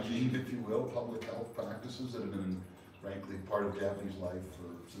social hygiene, if you will, public health practices that have been, frankly, part of Japanese life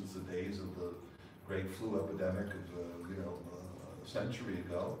since the days of the great flu epidemic of, you know, a century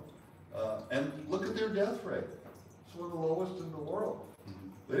ago. And look at their death rate. It's one of the lowest in the world.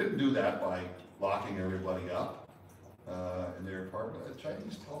 They didn't do that by locking everybody up in their apartment.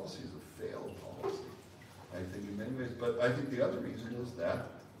 Chinese policy is a failed policy, I think, in many ways. But I think the other reason is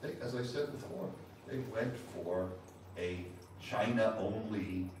that they, as I said before, they went for a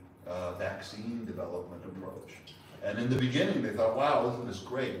China-only vaccine development approach. And in the beginning, they thought, "Wow, isn't this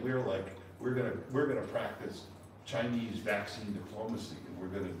great? We're gonna practice Chinese vaccine diplomacy, and we're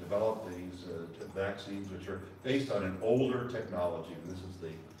going to develop these vaccines which are based on an older technology." And this is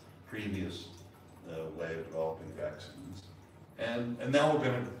the previous way of developing vaccines. And now we're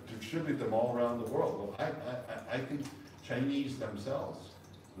going to distribute them all around the world. Well, I think Chinese themselves,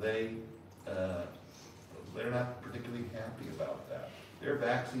 they're not particularly happy about that. Their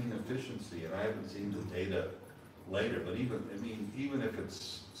vaccine efficiency, and I haven't seen the data later, but even if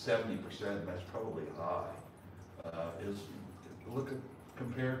it's 70%, that's probably high.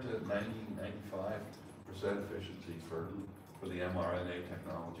 Compared to 90-95% efficiency for the mRNA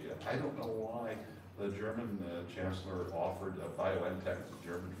technology. I don't know why the German chancellor offered, BioNTech, a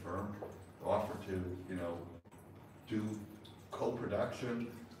German firm, offered to, you know, do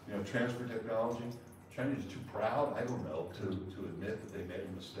co-production, you know, transfer technology. China is too proud, I don't know, to admit that they made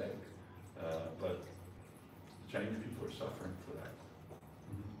a mistake. But Chinese people are suffering for that.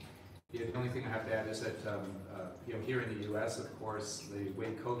 Yeah, the only thing I have to add is that, you know, here in the U.S., of course, the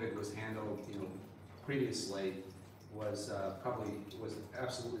way COVID was handled, you know, previously was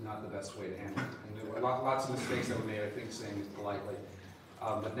absolutely not the best way to handle it. And there were lots of mistakes that were made, I think, saying it politely.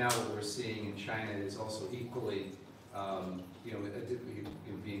 But now what we're seeing in China is also equally, you know,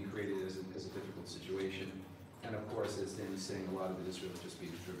 being created as a difficult situation. And of course, as Danny's saying, a lot of it is really just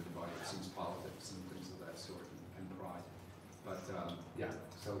being driven by, it seems, politics and things of that sort, and pride. But yeah,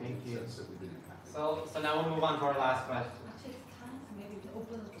 So Thank you. since that we didn't have it. So now we'll move on to our last question. Actually, it's time, so maybe we can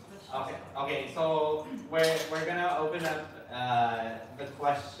open up the questions. Okay, so we're gonna open up the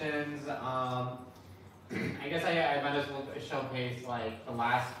questions. I guess I might as well showcase like the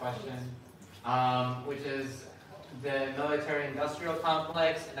last question, which is the military-industrial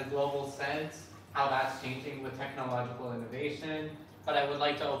complex in a global sense, how that's changing with technological innovation. But I would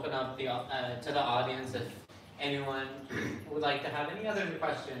like to open up the to the audience if anyone would like to have any other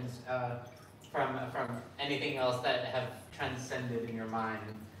questions from anything else that have transcended in your mind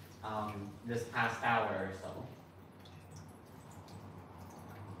this past hour or so.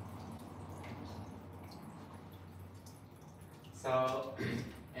 So,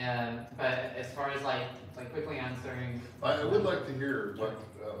 but as far as like quickly answering, I would like to hear what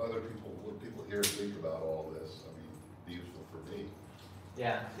what people here think about all this. I mean, it'd be useful for me.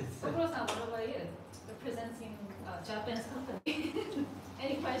 yeah. Sakura-san, what about you? Representing a Japanese company.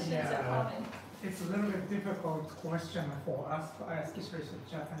 Any questions or Yeah. comments? It's a little bit difficult question for us, especially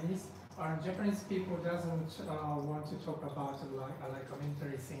Japanese. Japanese people doesn't want to talk about like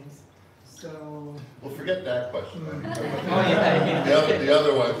military things. So Well, forget that question. Mm. Oh, yeah. The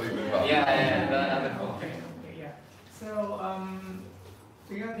other ones we've been talking about. Yeah, the other one. okay, yeah. So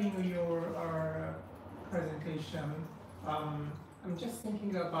regarding your presentation, I'm just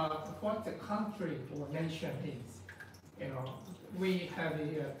thinking about what the country or nation is. You know, we have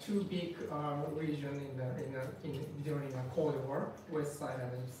two big region during the Cold War, West side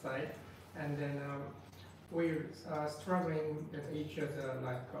and East side, and then we're struggling with each other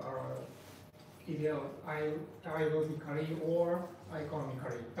like ideologically or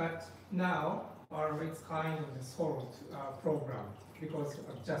economically. But now it's kind of a solved program because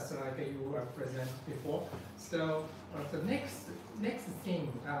just like you were present before. So the next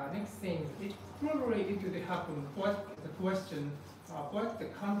thing, it probably it will happen. What the question, what the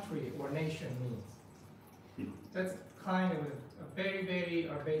country or nation means. That's kind of a very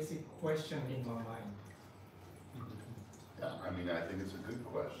basic question in my mind. Yeah, I mean, I think it's a good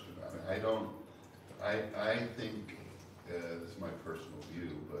question. I mean, I think, this is my personal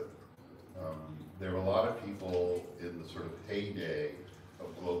view, but there are a lot of people in the sort of heyday of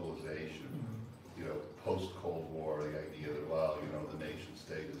globalization, you know, post-Cold War, the idea that, well, you know, the nation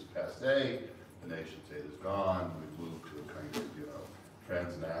state is passé, the nation state is gone, we've moved to a kind of, you know,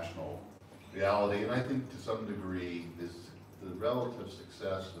 transnational reality. And I think to some degree, the relative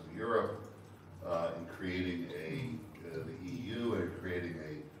success of Europe in creating the EU and creating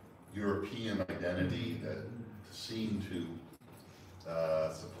a European identity that seemed to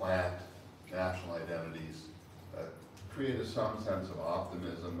supplant national identities created some sense of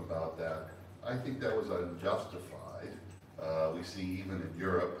optimism about that. I think that was unjustified. We see even in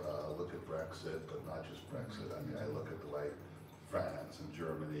Europe, look at Brexit, but not just Brexit. I mean, I look at the way France and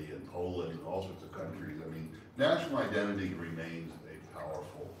Germany and Poland and all sorts of countries. I mean, national identity remains a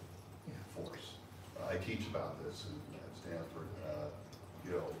powerful force. I teach about this at Stanford.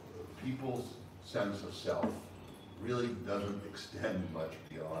 You know, people's sense of self really doesn't extend much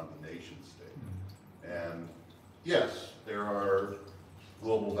beyond the nation state. And yes, there are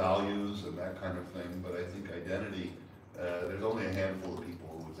global values and that kind of thing, but I think identity, there's only a handful of people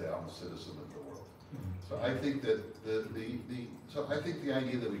who would say, I'm a citizen of the world. So I think that I think the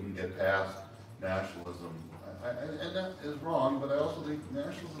idea that we can get past nationalism, and that is wrong, but I also think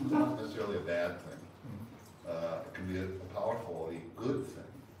nationalism is not necessarily a bad thing. It can be a powerful, a good thing.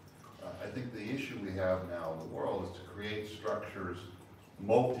 I think the issue we have now in the world is to create structures,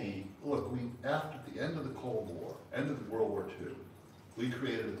 look, after the end of the Cold War, end of World War II, we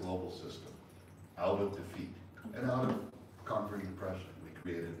created a global system out of defeat and out of conquering depression. We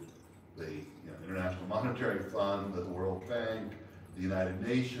created the International Monetary Fund, the World Bank, the United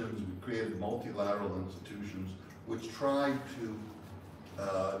Nations. We created multilateral institutions which tried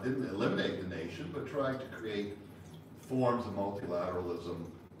to, didn't eliminate the nation, but tried to create forms of multilateralism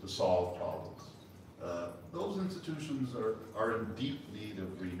to solve problems. Those institutions are in deep need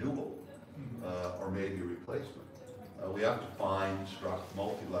of renewal or maybe replacement. We have to find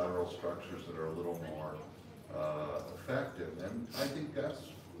multilateral structures that are a little more effective, and I think that's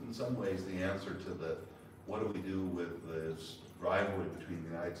in some ways the answer to what do we do with this rivalry between the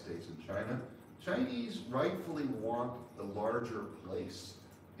United States and China. Chinese rightfully want a larger place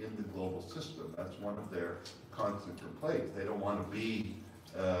in the global system. That's one of their constant complaints. They don't want to be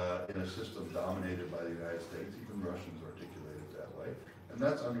in a system dominated by the United States. Even Russians articulate it that way, and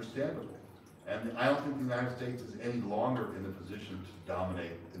that's understandable. And I don't think the United States is any longer in a position to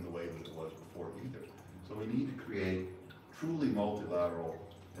dominate in the way that it was before either. So we need to create truly multilateral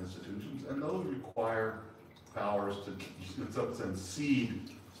institutions, and those require powers to, in some sense, cede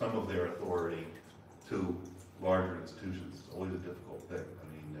some of their authority to larger institutions. It's always a difficult thing. I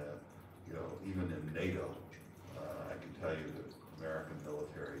mean, you know, even in NATO, I can tell you that American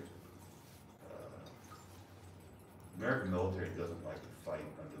military doesn't like to fight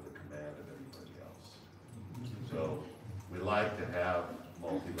under the command of anybody else. So we like to have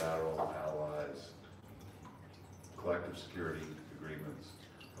multilateral allies, collective security agreements,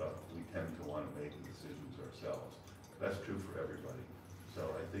 but we tend to want to make the decisions ourselves. That's true for everybody. So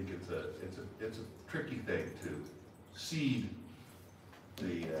I think it's a tricky thing to cede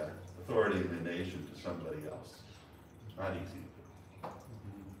the authority of the nation to somebody else. Not easy.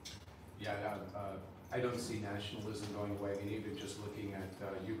 Yeah, I don't see nationalism going away. I mean, even just looking at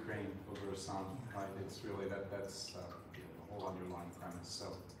Ukraine over Assam, right? It's really that's you know, the whole underlying premise.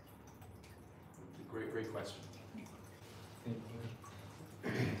 So, great question.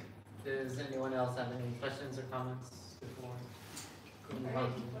 Does anyone else have any questions or comments before?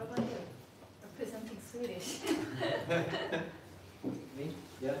 Alright, what about you? Representing Swedish. Me?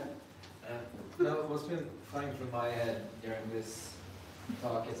 Yeah. No, what's been flying through my head during this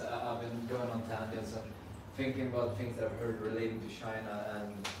talk is I've been going on tangents and thinking about things that I've heard relating to China,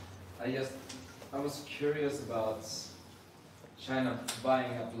 and I was curious about China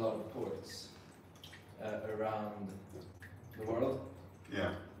buying up a lot of ports around the world.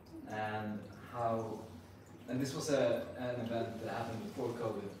 Yeah. And how, and this was an event that happened before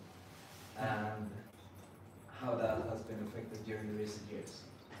COVID, and how that has been affected during the recent years.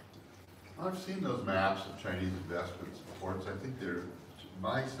 I've seen those maps of Chinese investments in ports. I think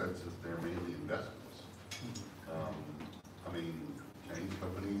my sense is they're mainly investments. I mean, Chinese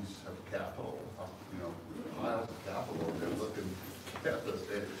companies have capital, you know, piles of capital. They're looking at the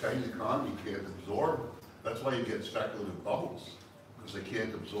Chinese economy can't absorb. That's why you get speculative bubbles, because they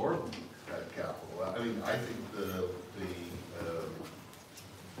can't absorb that capital. I mean, I think the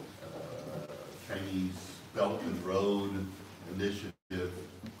Chinese Belt and Road Initiative,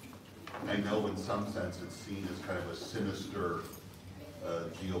 I know in some sense it's seen as kind of a sinister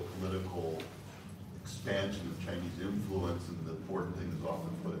geopolitical expansion of Chinese influence, and the important thing is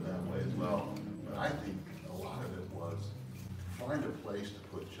often put in that way as well. But I think a lot of it was find a place to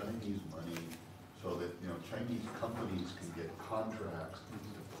put Chinese money so that, you know, Chinese companies can get contracts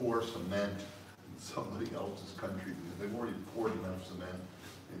to pour cement in somebody else's country, because they've already poured enough cement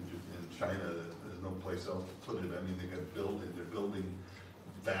in China. There's no place else to put it. I mean, they're building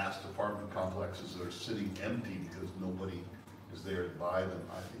vast apartment complexes that are sitting empty because nobody is there to buy them.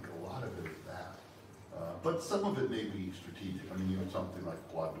 I think a lot of it is that. But some of it may be strategic. I mean, you know, something like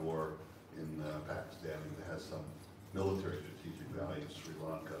Gwadar in Pakistan that has some military strategic value, Sri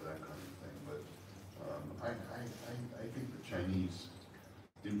Lanka, that kind of thing. But I think the Chinese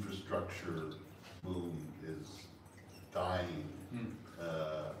infrastructure boom is dying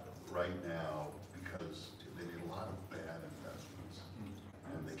right now because they made a lot of bad investments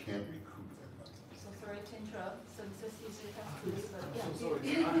and they can't recoup that money. So sorry to interrupt. So this is usually have to leave, but yeah. So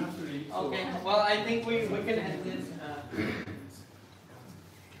sorry, I have to leave. Okay, well, I think we can end this.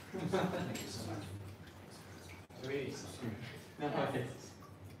 Thank you so much.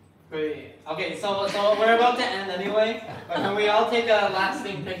 Okay, so we're about to end anyway, but can we all take a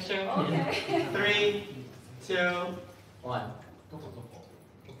lasting picture? Okay. 3, 2, 1.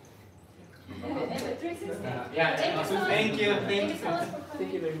 And the 360. Yeah, Thank you so much. thank you. Thank you so much for coming.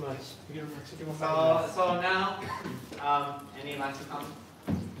 Thank you very much. So now, any last comments?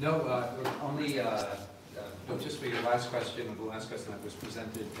 No, only just for your last question, the last question that was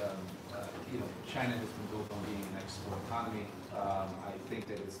presented, you know, China has been built on being an export economy. I think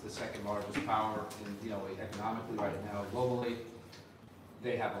that it's the second largest power in, you know, economically right now globally.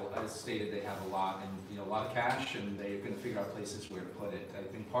 They have, as stated, they have a lot, and you know, a lot of cash, and they're going to figure out places where to put it. I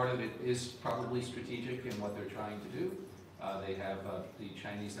think part of it is probably strategic in what they're trying to do. They have the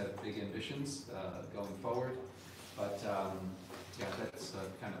Chinese have big ambitions going forward, but yeah, that's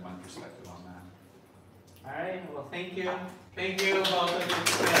kind of my perspective on that. All right, well, thank you. Thank you both of you.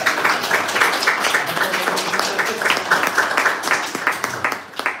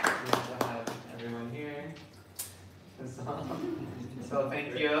 Everyone here. So thank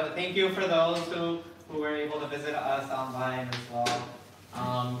you. Thank you for those who were able to visit us online as well.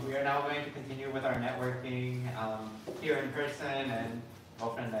 We are now going to continue with our networking here in person and go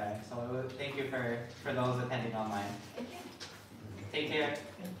from there. So thank you for those attending online. Thank you. Take care.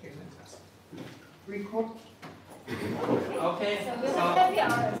 Thank you. Okay. So we'll have happy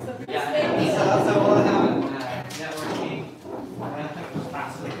hour. So please Yeah. stay. So we'll have